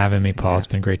 Thanks for having me, Paul. Yeah. It's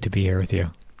been great to be here with you.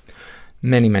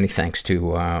 Many, many thanks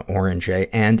to Oren J.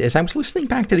 And as I was listening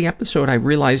back to the episode, I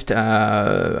realized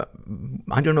I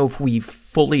don't know if we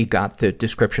fully got the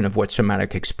description of what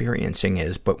somatic experiencing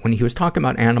is, but when he was talking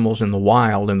about animals in the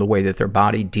wild and the way that their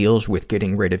body deals with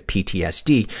getting rid of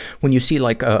PTSD, when you see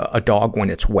like a dog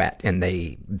when it's wet and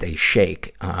they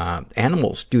shake,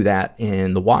 animals do that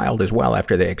in the wild as well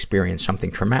after they experience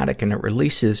something traumatic, and it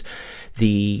releases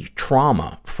the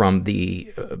trauma from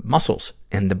the muscles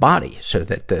in the body so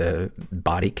that the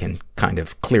body can kind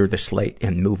of clear the slate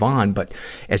and move on. But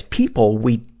as people,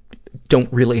 we don't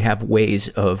really have ways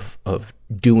of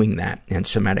doing that. And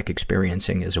somatic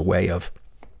experiencing is a way of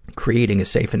creating a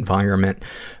safe environment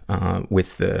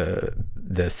with the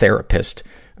therapist.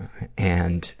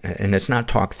 And it's not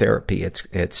talk therapy.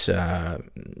 It's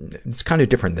kind of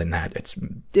different than that. It's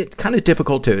kind of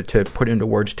difficult to put into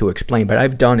words to explain, but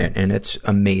I've done it and it's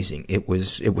amazing. It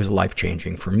was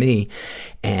life-changing for me,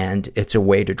 and it's a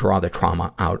way to draw the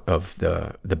trauma out of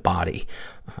the body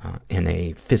in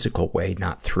a physical way,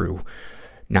 not through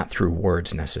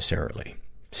words necessarily.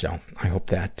 So I hope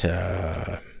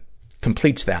that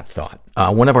completes that thought.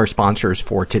 One of our sponsors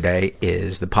for today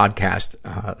is the podcast,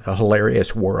 The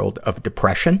Hilarious World of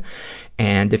Depression.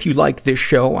 And if you like this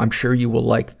show, I'm sure you will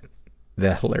like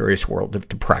The Hilarious World of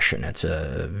Depression. It's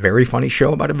a very funny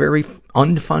show about a very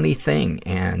unfunny thing.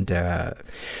 And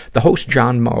the host,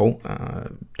 John Moe,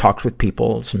 talks with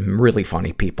people, some really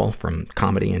funny people from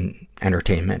comedy and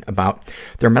entertainment, about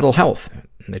their mental health.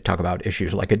 They talk about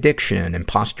issues like addiction,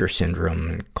 imposter syndrome,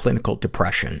 and clinical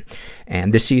depression.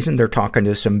 And this season, they're talking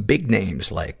to some big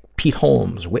names like Pete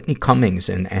Holmes, Whitney Cummings,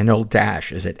 and Anil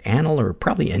Dash. Is it Anil or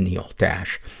probably Anil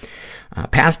Dash?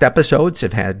 Past episodes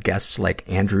have had guests like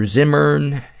Andrew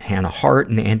Zimmern, Hannah Hart,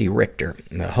 and Andy Richter.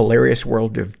 The Hilarious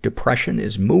World of Depression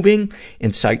is moving,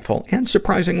 insightful, and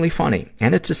surprisingly funny.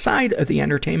 And it's a side of the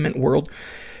entertainment world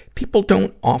people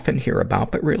don't often hear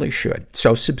about, but really should.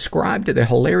 So subscribe to The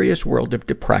Hilarious World of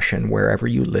Depression wherever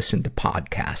you listen to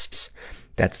podcasts.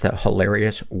 That's The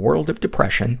Hilarious World of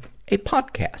Depression, a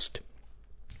podcast.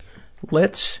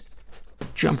 Let's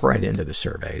jump right into the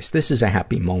surveys. This is a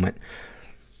happy moment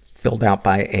filled out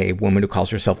by a woman who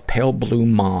calls herself Pale Blue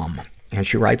Mom. And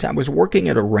she writes, I was working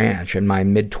at a ranch in my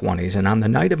mid-20s, and on the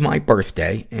night of my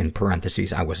birthday, in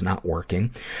parentheses, I was not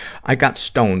working, I got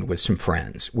stoned with some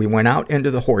friends. We went out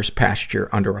into the horse pasture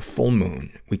under a full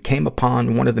moon. We came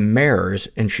upon one of the mares,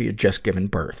 and she had just given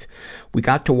birth. We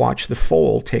got to watch the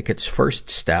foal take its first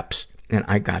steps, and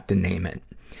I got to name it.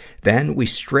 Then we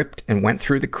stripped and went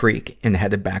through the creek and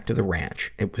headed back to the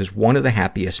ranch. It was one of the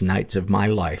happiest nights of my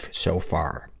life so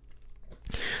far.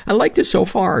 I liked it so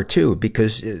far, too,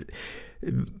 because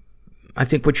I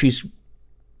think what she's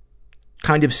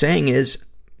kind of saying is,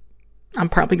 I'm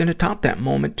probably going to top that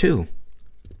moment, too.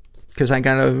 because I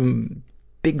got a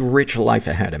big, rich life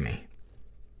ahead of me.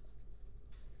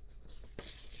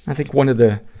 I think one of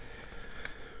the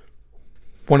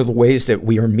ways that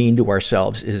we are mean to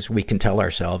ourselves is we can tell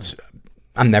ourselves,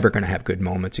 I'm never going to have good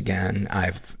moments again.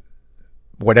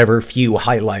 Whatever few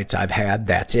highlights I've had,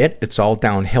 that's it. It's all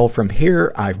downhill from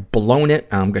here. I've blown it.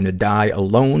 I'm going to die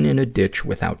alone in a ditch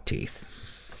without teeth.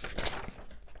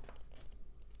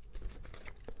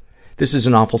 This is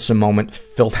an awfulsome moment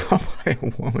filled out by a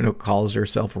woman who calls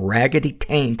herself Raggedy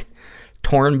Taint,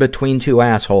 torn between two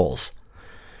assholes.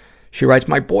 She writes,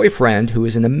 my boyfriend, who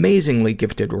is an amazingly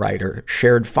gifted writer,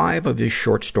 shared 5 of his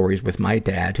short stories with my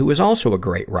dad, who is also a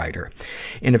great writer,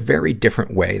 in a very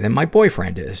different way than my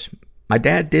boyfriend is. My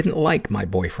dad didn't like my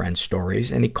boyfriend's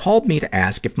stories, and he called me to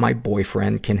ask if my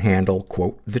boyfriend can handle,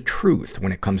 quote, the truth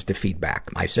when it comes to feedback.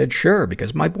 I said sure,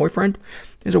 because my boyfriend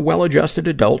is a well-adjusted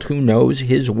adult who knows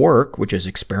his work, which is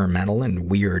experimental and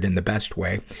weird in the best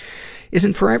way,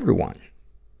 isn't for everyone.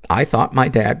 I thought my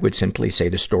dad would simply say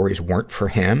the stories weren't for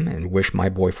him and wish my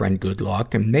boyfriend good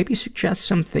luck and maybe suggest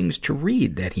some things to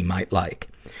read that he might like.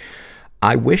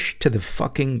 I wish to the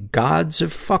fucking gods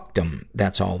of fuckdom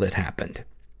that's all that happened.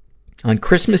 On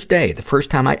Christmas Day, the first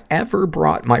time I ever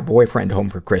brought my boyfriend home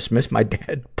for Christmas, my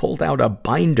dad pulled out a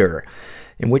binder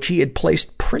in which he had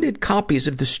placed printed copies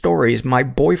of the stories my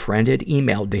boyfriend had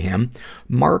emailed to him,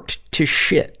 marked to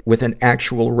shit with an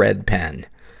actual red pen.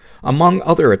 Among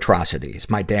other atrocities,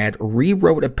 my dad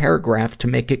rewrote a paragraph to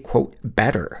make it, quote,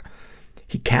 better.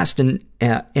 He cast an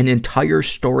entire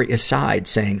story aside,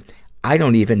 saying, I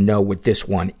don't even know what this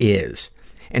one is,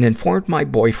 and informed my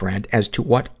boyfriend as to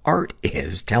what art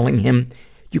is, telling him,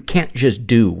 you can't just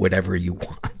do whatever you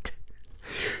want.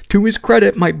 To his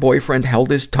credit, my boyfriend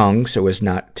held his tongue so as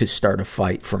not to start a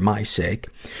fight for my sake.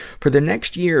 For the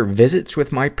next year, visits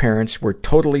with my parents were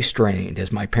totally strained,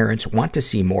 as my parents want to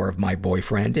see more of my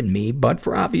boyfriend and me, but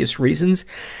for obvious reasons,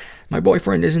 my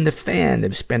boyfriend isn't a fan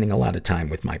of spending a lot of time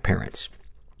with my parents.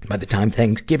 By the time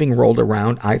Thanksgiving rolled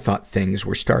around, I thought things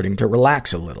were starting to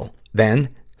relax a little. Then,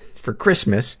 for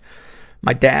Christmas,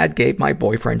 my dad gave my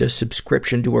boyfriend a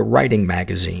subscription to a writing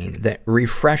magazine that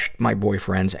refreshed my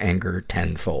boyfriend's anger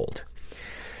tenfold.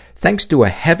 Thanks to a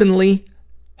heavenly,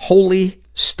 holy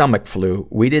stomach flu,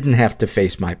 we didn't have to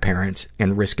face my parents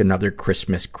and risk another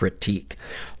Christmas critique.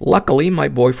 Luckily, my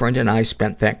boyfriend and I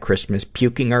spent that Christmas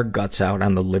puking our guts out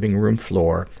on the living room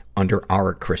floor under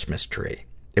our Christmas tree.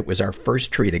 It was our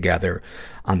first tree together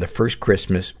on the first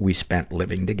Christmas we spent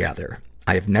living together.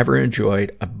 I have never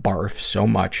enjoyed a barf so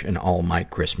much in all my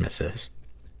Christmases.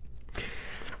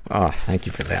 Oh, thank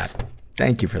you for that.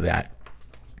 Thank you for that.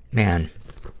 Man,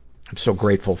 I'm so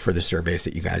grateful for the surveys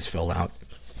that you guys filled out.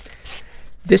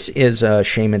 This is a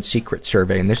Shame and Secret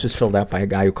survey, and this is filled out by a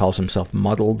guy who calls himself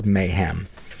Muddled Mayhem.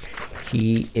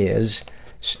 He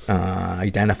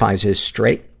identifies as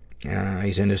straight.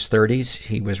 He's in his 30s.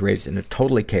 He was raised in a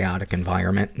totally chaotic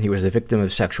environment. He was the victim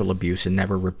of sexual abuse and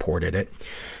never reported it.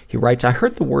 He writes, I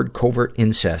heard the word covert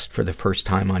incest for the first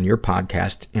time on your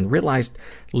podcast and realized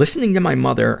listening to my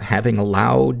mother having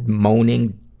loud,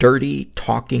 moaning, dirty,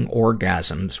 talking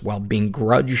orgasms while being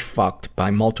grudge fucked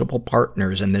by multiple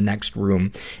partners in the next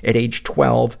room at age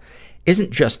 12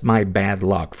 isn't just my bad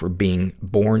luck for being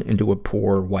born into a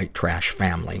poor white trash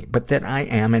family, but that I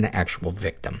am an actual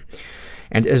victim.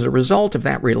 And as a result of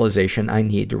that realization, I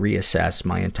need to reassess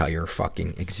my entire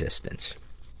fucking existence.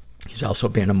 He's also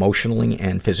been emotionally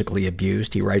and physically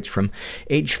abused. He writes, from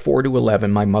age 4 to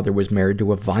 11, my mother was married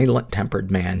to a violent-tempered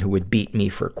man who would beat me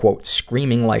for, quote,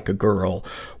 screaming like a girl,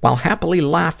 while happily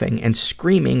laughing and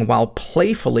screaming while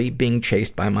playfully being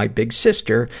chased by my big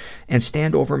sister, and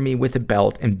stand over me with a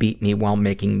belt and beat me while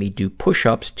making me do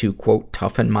push-ups to, quote,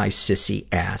 toughen my sissy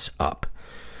ass up.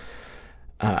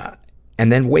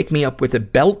 And then wake me up with a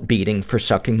belt beating for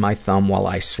sucking my thumb while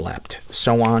I slept.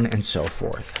 So on and so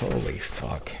forth. Holy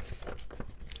fuck.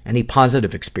 Any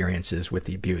positive experiences with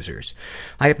the abusers?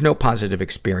 I have no positive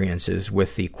experiences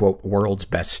with the, quote, world's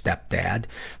best stepdad.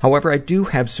 However, I do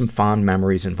have some fond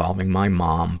memories involving my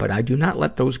mom, but I do not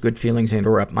let those good feelings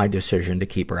interrupt my decision to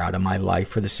keep her out of my life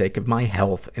for the sake of my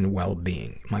health and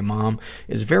well-being. My mom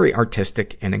is very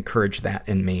artistic and encouraged that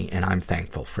in me, and I'm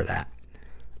thankful for that.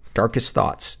 Darkest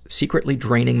thoughts, secretly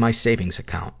draining my savings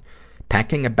account,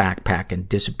 packing a backpack and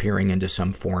disappearing into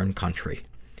some foreign country.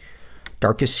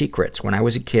 Darkest secrets, when I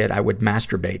was a kid, I would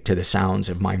masturbate to the sounds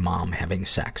of my mom having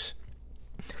sex.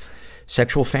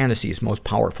 Sexual fantasies most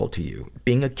powerful to you,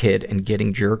 being a kid and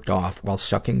getting jerked off while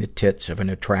sucking the tits of an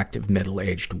attractive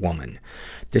middle-aged woman.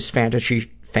 This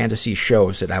fantasy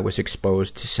shows that I was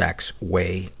exposed to sex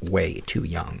way, way too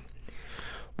young.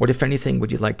 What, if anything,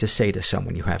 would you like to say to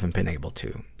someone you haven't been able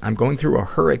to? I'm going through a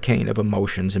hurricane of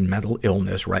emotions and mental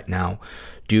illness right now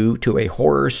due to a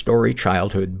horror story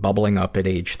childhood bubbling up at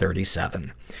age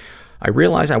 37. I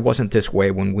realize I wasn't this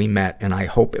way when we met, and I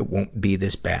hope it won't be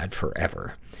this bad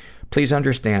forever. Please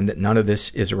understand that none of this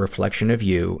is a reflection of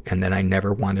you and that I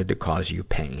never wanted to cause you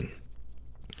pain.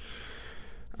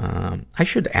 I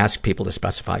should ask people to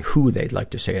specify who they'd like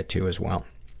to say it to as well.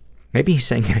 Maybe he's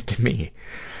saying it to me.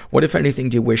 What, if anything,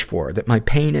 do you wish for? That my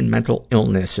pain and mental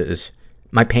illness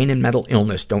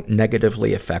don't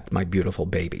negatively affect my beautiful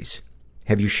babies.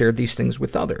 Have you shared these things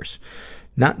with others?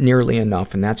 Not nearly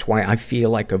enough, and that's why I feel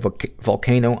like a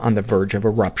volcano on the verge of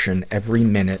eruption every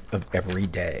minute of every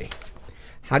day.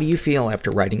 How do you feel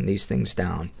after writing these things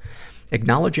down?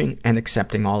 Acknowledging and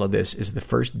accepting all of this is the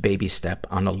first baby step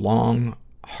on a long,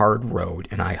 hard road,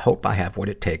 and I hope I have what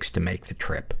it takes to make the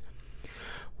trip.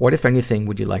 What, if anything,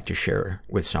 would you like to share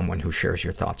with someone who shares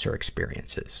your thoughts or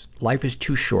experiences? Life is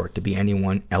too short to be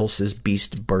anyone else's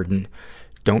beast of burden.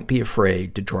 Don't be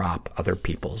afraid to drop other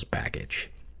people's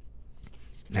baggage.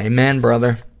 Amen,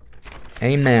 brother.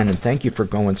 Amen, and thank you for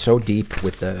going so deep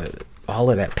with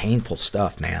all of that painful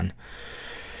stuff, man.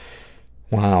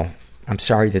 Wow. I'm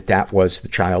sorry that was the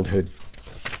childhood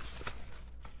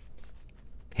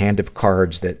hand of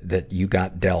cards that you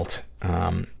got dealt.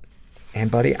 And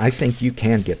buddy, I think you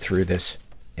can get through this.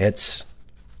 I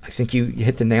think you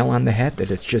hit the nail on the head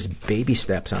that it's just baby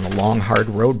steps on a long, hard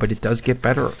road, but it does get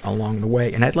better along the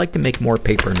way. And I'd like to make more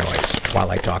paper noise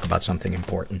while I talk about something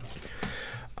important.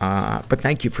 But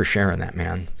thank you for sharing that,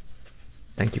 man.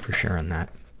 Thank you for sharing that.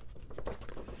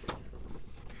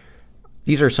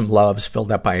 These are some loves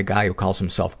filled out by a guy who calls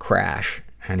himself Crash.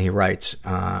 And he writes,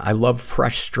 I love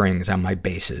fresh strings on my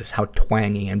basses, how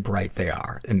twangy and bright they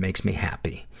are. It makes me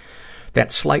happy.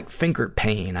 That slight finger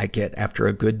pain I get after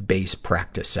a good bass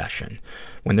practice session.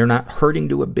 When they're not hurting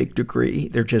to a big degree,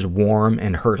 they're just warm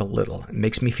and hurt a little. It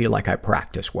makes me feel like I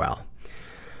practice well.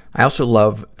 I also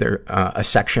love a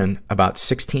section about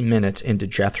 16 minutes into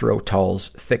Jethro Tull's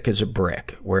Thick as a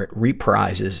Brick, where it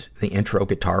reprises the intro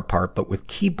guitar part, but with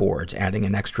keyboards adding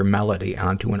an extra melody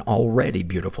onto an already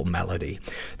beautiful melody.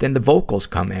 Then the vocals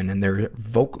come in, and there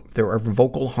are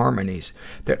vocal harmonies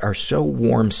that are so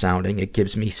warm-sounding, it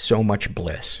gives me so much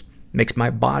bliss. Makes my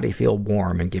body feel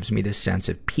warm and gives me this sense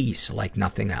of peace like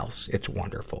nothing else. It's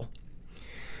wonderful.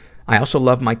 I also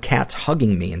love my cats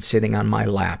hugging me and sitting on my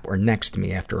lap or next to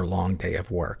me after a long day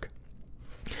of work.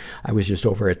 I was just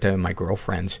over at my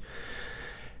girlfriend's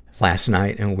last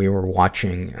night, and we were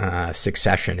watching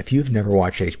Succession. If you've never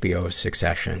watched HBO's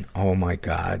Succession, oh my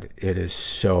God, it is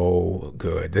so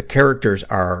good. The characters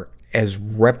are as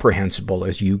reprehensible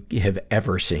as you have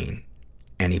ever seen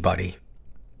anybody.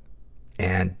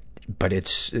 But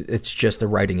it's just the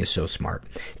writing is so smart.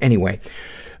 Anyway,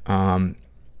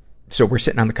 so we're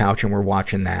sitting on the couch and we're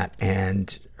watching that,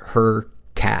 and her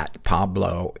cat,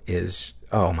 Pablo, is,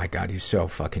 oh my God, he's so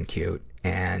fucking cute.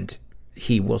 And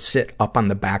he will sit up on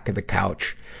the back of the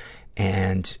couch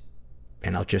and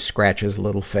I'll just scratch his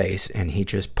little face, and he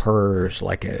just purrs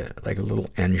like a little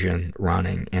engine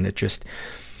running, and it just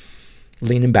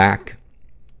leaning back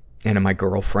into my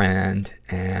girlfriend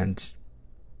and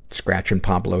scratching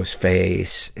Pablo's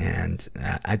face. And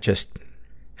I just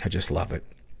love it.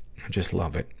 I just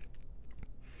love it.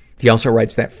 He also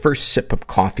writes that first sip of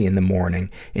coffee in the morning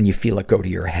and you feel it go to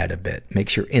your head a bit.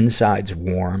 Makes your insides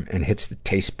warm and hits the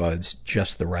taste buds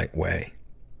just the right way.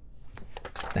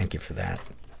 Thank you for that.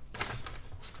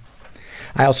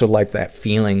 I also like that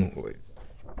feeling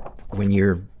when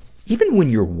you're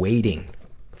waiting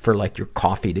for like your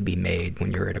coffee to be made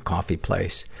when you're at a coffee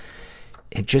place.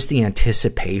 And just the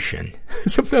anticipation.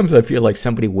 Sometimes I feel like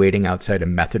somebody waiting outside a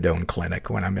methadone clinic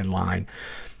when I'm in line.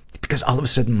 Because all of a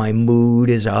sudden my mood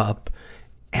is up,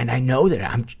 and I know that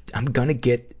I'm gonna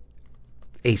get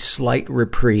a slight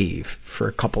reprieve for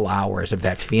a couple hours of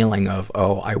that feeling of,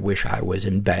 oh, I wish I was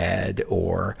in bed,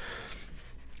 or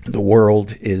the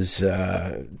world is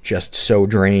just so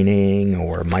draining,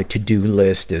 or my to-do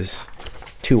list is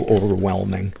too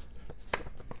overwhelming.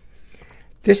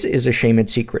 This is a Shame and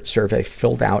Secret survey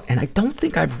filled out, and I don't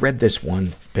think I've read this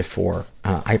one before.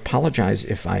 I apologize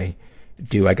if I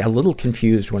do. I got a little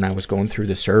confused when I was going through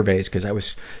the surveys because I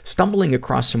was stumbling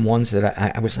across some ones that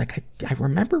I was like, I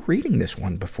remember reading this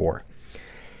one before.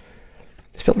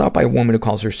 It's filled out by a woman who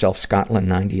calls herself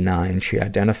Scotland99. She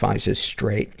identifies as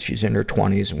straight. She's in her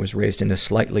 20s and was raised in a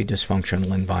slightly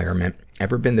dysfunctional environment.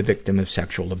 Ever been the victim of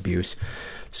sexual abuse?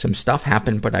 Some stuff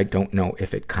happened, but I don't know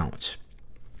if it counts.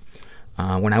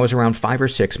 When I was around 5 or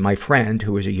 6, my friend,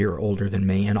 who was a year older than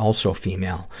me and also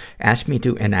female, asked me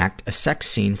to enact a sex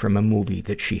scene from a movie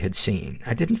that she had seen.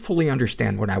 I didn't fully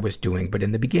understand what I was doing, but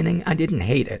in the beginning, I didn't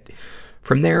hate it.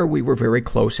 From there, we were very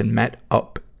close and met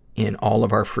up in all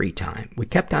of our free time. We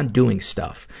kept on doing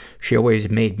stuff. She always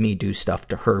made me do stuff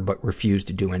to her, but refused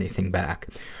to do anything back.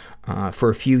 For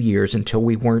a few years until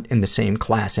we weren't in the same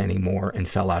class anymore and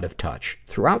fell out of touch.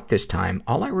 Throughout this time,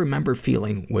 all I remember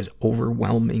feeling was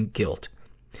overwhelming guilt.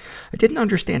 I didn't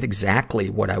understand exactly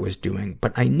what I was doing,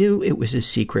 but I knew it was a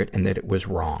secret and that it was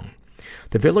wrong.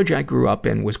 The village I grew up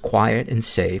in was quiet and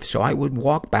safe, so I would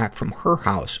walk back from her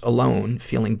house alone,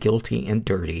 feeling guilty and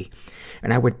dirty,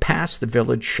 and I would pass the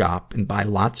village shop and buy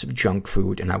lots of junk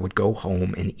food, and I would go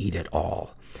home and eat it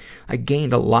all. I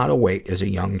gained a lot of weight as a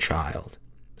young child.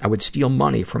 I would steal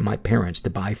money from my parents to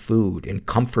buy food, and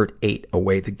comfort ate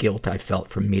away the guilt I felt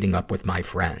from meeting up with my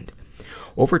friend.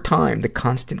 Over time, the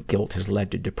constant guilt has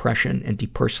led to depression and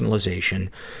depersonalization,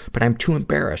 but I'm too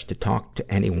embarrassed to talk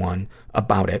to anyone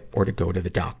about it or to go to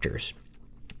the doctors.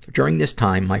 During this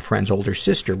time, my friend's older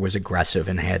sister was aggressive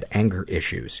and had anger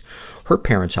issues. Her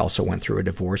parents also went through a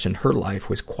divorce, and her life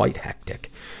was quite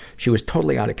hectic. She was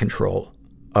totally out of control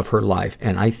of her life,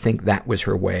 and I think that was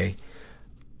her way.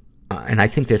 And I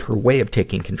think that her way of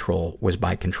taking control was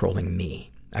by controlling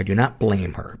me. I do not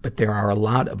blame her, but there are a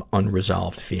lot of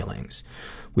unresolved feelings.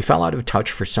 We fell out of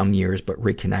touch for some years, but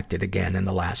reconnected again in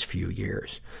the last few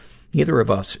years. Neither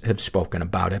of us have spoken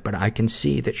about it, but I can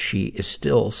see that she is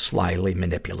still slyly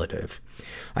manipulative.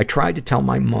 I tried to tell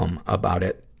my mom about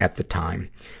it at the time.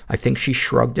 I think she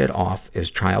shrugged it off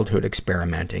as childhood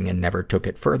experimenting and never took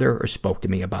it further or spoke to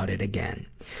me about it again.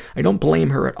 I don't blame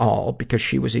her at all because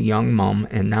she was a young mom,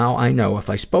 and now I know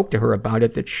if I spoke to her about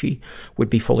it that she would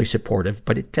be fully supportive,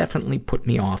 but it definitely put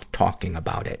me off talking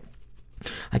about it.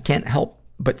 I can't help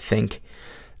but think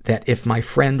that if my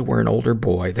friend were an older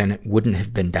boy, then it wouldn't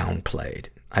have been downplayed.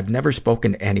 I've never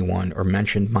spoken to anyone or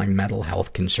mentioned my mental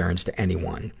health concerns to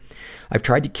anyone. I've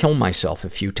tried to kill myself a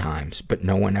few times, but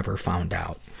no one ever found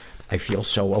out. I feel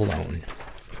so alone.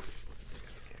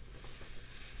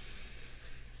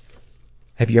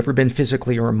 Have you ever been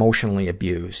physically or emotionally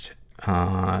abused?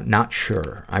 Not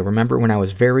sure. I remember when I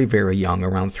was very, very young,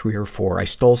 around 3 or 4, I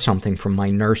stole something from my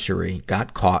nursery,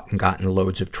 got caught, and got in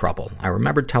loads of trouble. I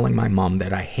remember telling my mom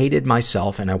that I hated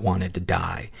myself and I wanted to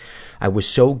die. I was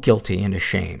so guilty and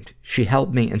ashamed. She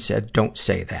held me and said, "Don't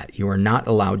say that. You are not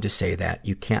allowed to say that.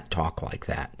 You can't talk like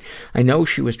that." I know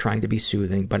she was trying to be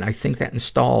soothing, but I think that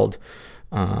installed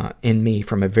in me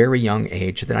from a very young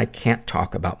age that I can't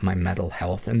talk about my mental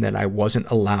health and that I wasn't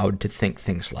allowed to think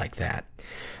things like that.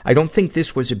 I don't think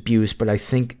this was abuse, but I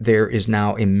think there is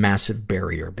now a massive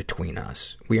barrier between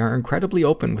us. We are incredibly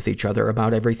open with each other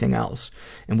about everything else,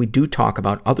 and we do talk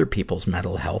about other people's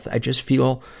mental health. I just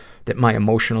feel that my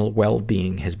emotional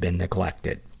well-being has been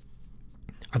neglected.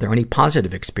 Are there any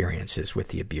positive experiences with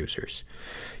the abusers?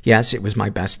 Yes, it was my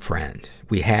best friend.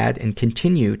 We had and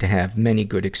continue to have many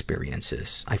good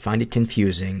experiences. I find it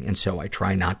confusing, and so I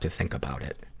try not to think about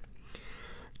it.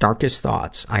 Darkest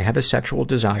thoughts. I have a sexual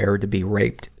desire to be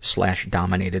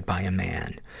raped/dominated by a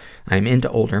man. I am into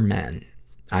older men.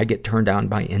 I get turned on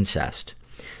by incest.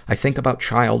 I think about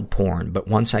child porn, but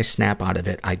once I snap out of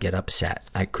it, I get upset.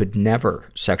 I could never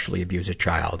sexually abuse a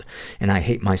child, and I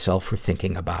hate myself for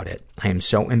thinking about it. I am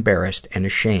so embarrassed and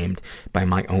ashamed by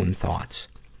my own thoughts.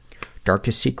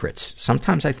 Darkest secrets.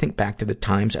 Sometimes I think back to the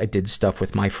times I did stuff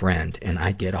with my friend, and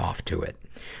I get off to it.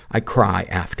 I cry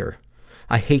after.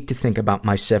 I hate to think about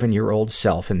my 7-year-old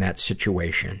self in that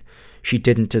situation. She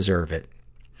didn't deserve it.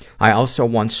 I also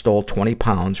once stole 20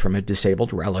 pounds from a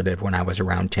disabled relative when I was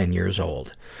around 10 years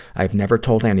old. I've never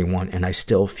told anyone, and I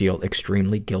still feel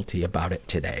extremely guilty about it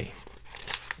today.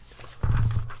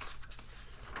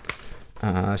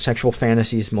 Sexual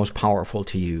fantasies most powerful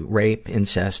to you. Rape,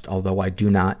 incest, although I do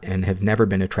not and have never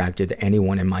been attracted to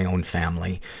anyone in my own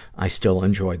family, I still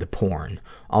enjoy the porn.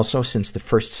 Also, since the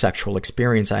first sexual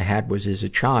experience I had was as a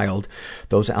child,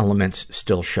 those elements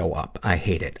still show up. I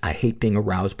hate it. I hate being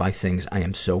aroused by things I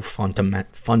am so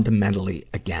fundamentally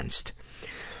against.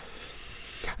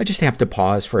 I just have to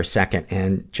pause for a second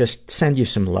and just send you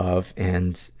some love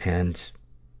and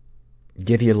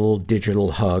give you a little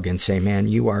digital hug and say, man,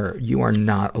 you are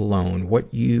not alone.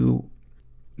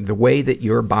 The way that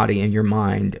your body and your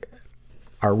mind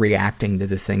are reacting to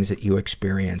the things that you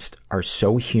experienced are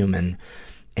so human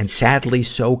and sadly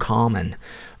so common.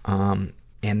 And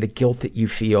the guilt that you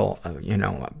feel,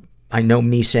 I know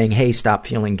me saying, hey, stop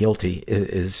feeling guilty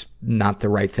is not the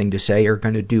right thing to say or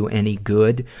going to do any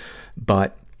good,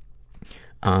 but,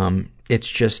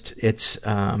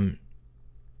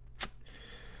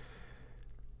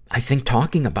 I think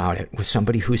talking about it with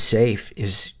somebody who's safe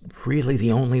is really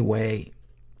the only way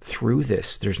through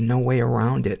this. There's no way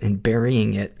around it. And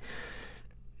burying it,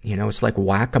 it's like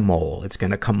whack-a-mole. It's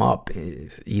going to come up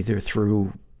either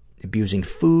through abusing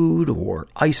food or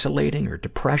isolating or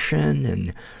depression.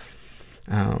 And,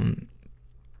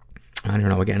 I don't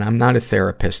know, again, I'm not a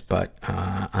therapist, but,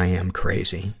 I am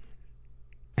crazy.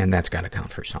 And that's gotta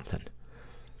count for something.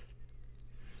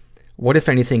 What, if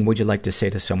anything, would you like to say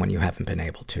to someone you haven't been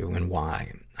able to, and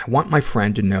why? I want my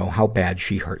friend to know how bad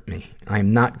she hurt me. I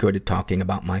am not good at talking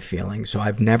about my feelings, so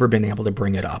I've never been able to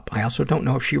bring it up. I also don't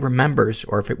know if she remembers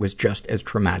or if it was just as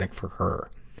traumatic for her.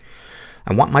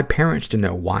 I want my parents to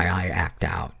know why I act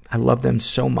out. I love them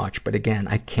so much, but again,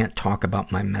 I can't talk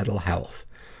about my mental health.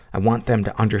 I want them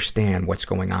to understand what's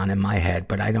going on in my head,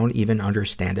 but I don't even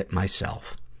understand it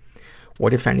myself.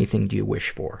 What, if anything, do you wish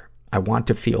for? I want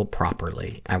to feel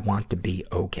properly. I want to be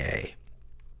okay.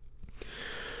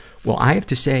 Well, I have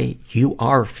to say, you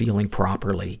are feeling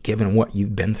properly, given what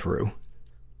you've been through.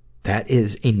 That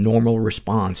is a normal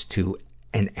response to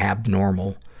an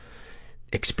abnormal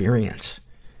experience.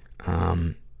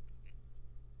 And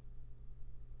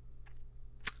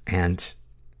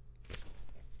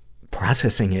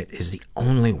processing it is the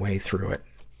only way through it.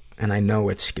 And I know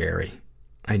it's scary.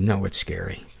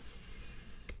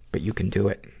 But you can do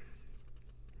it.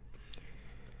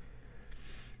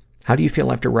 How do you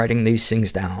feel after writing these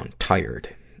things down?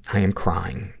 Tired. I am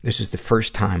crying. This is the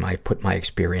first time I've put my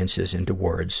experiences into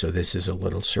words, so this is a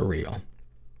little surreal.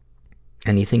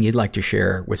 Anything you'd like to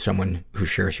share with someone who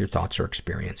shares your thoughts or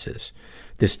experiences?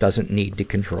 This doesn't need to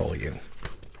control you.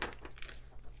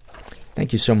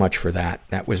 Thank you so much for that.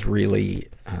 That was really,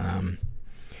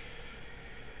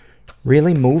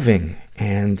 really moving,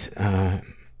 and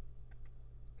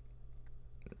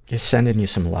just sending you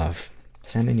some love.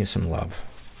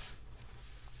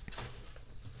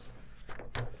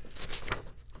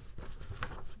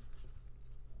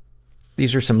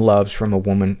 These are some loves from a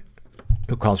woman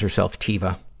who calls herself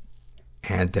Tiva.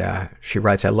 And she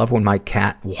writes, I love when my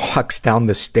cat walks down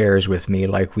the stairs with me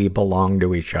like we belong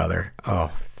to each other.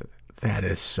 Oh, that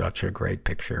is such a great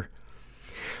picture.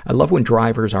 I love when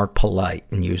drivers are polite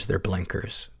and use their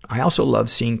blinkers. I also love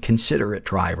seeing considerate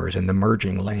drivers in the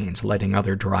merging lanes, letting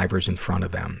other drivers in front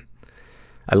of them.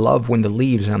 I love when the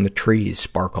leaves on the trees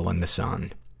sparkle in the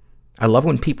sun. I love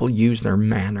when people use their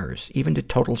manners, even to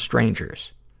total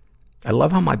strangers. I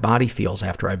love how my body feels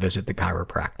after I visit the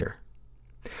chiropractor.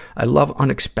 I love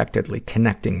unexpectedly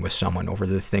connecting with someone over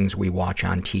the things we watch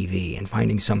on TV and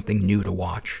finding something new to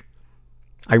watch.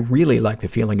 I really like the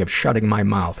feeling of shutting my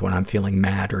mouth when I'm feeling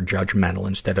mad or judgmental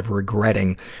instead of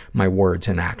regretting my words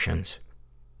and actions.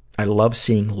 I love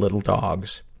seeing little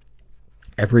dogs.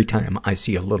 Every time I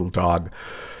see a little dog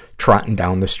trotting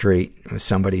down the street with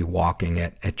somebody walking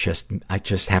it, I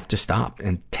just have to stop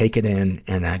and take it in,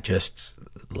 and I just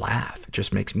laugh. It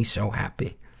just makes me so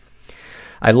happy.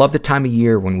 I love the time of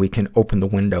year when we can open the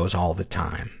windows all the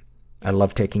time. I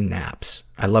love taking naps.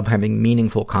 I love having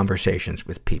meaningful conversations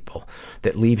with people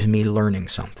that leaves me learning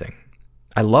something.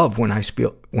 I love when I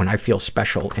feel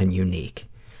special and unique.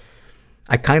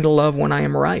 I kinda love when I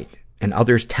am right and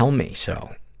others tell me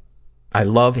so. I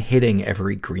love hitting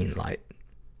every green light.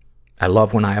 I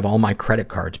love when I have all my credit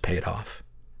cards paid off.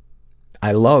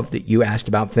 I love that you asked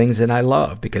about things that I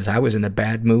love, because I was in a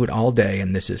bad mood all day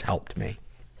and this has helped me.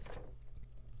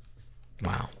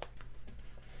 Wow.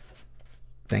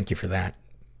 Thank you for that.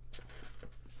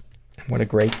 What a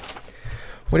great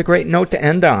note to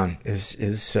end on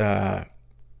is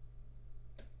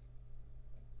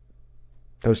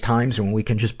those times when we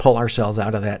can just pull ourselves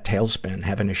out of that tailspin,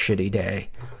 having a shitty day.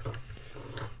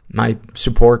 My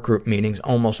support group meetings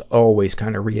almost always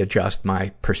kind of readjust my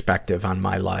perspective on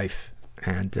my life.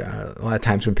 And a lot of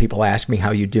times when people ask me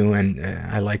how you doing,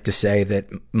 I like to say that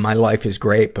my life is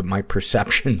great, but my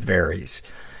perception varies.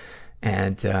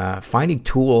 And finding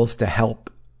tools to help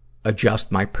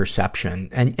adjust my perception,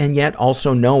 and yet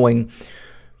also knowing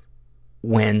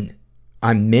when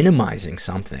I'm minimizing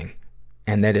something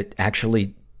and that it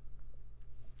actually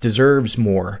deserves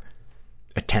more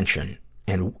attention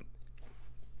and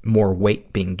more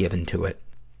weight being given to it.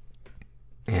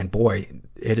 And boy,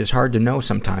 it is hard to know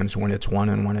sometimes when it's one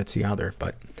and when it's the other,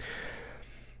 but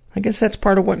I guess that's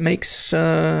part of what makes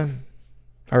our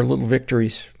little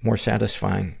victories more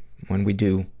satisfying, when we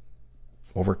do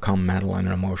overcome mental and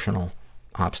emotional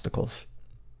obstacles.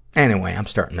 Anyway, I'm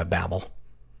starting to babble.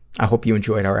 I hope you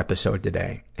enjoyed our episode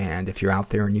today. And if you're out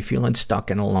there and you're feeling stuck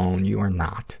and alone, you are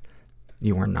not.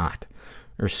 You are not.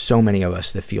 There's so many of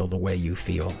us that feel the way you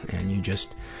feel, and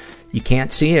you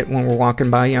can't see it when we're walking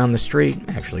by you on the street.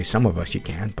 Actually, some of us you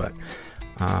can, but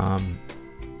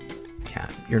Yeah,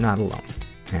 you're not alone.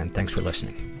 And thanks for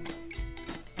listening.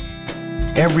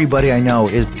 Everybody I know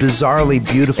is bizarrely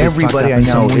beautifully fucked up in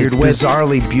some weird way.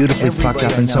 Bizarrely beautifully fucked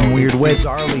up in some weird way.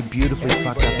 Bizarrely beautifully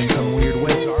fucked up in some weird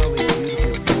way.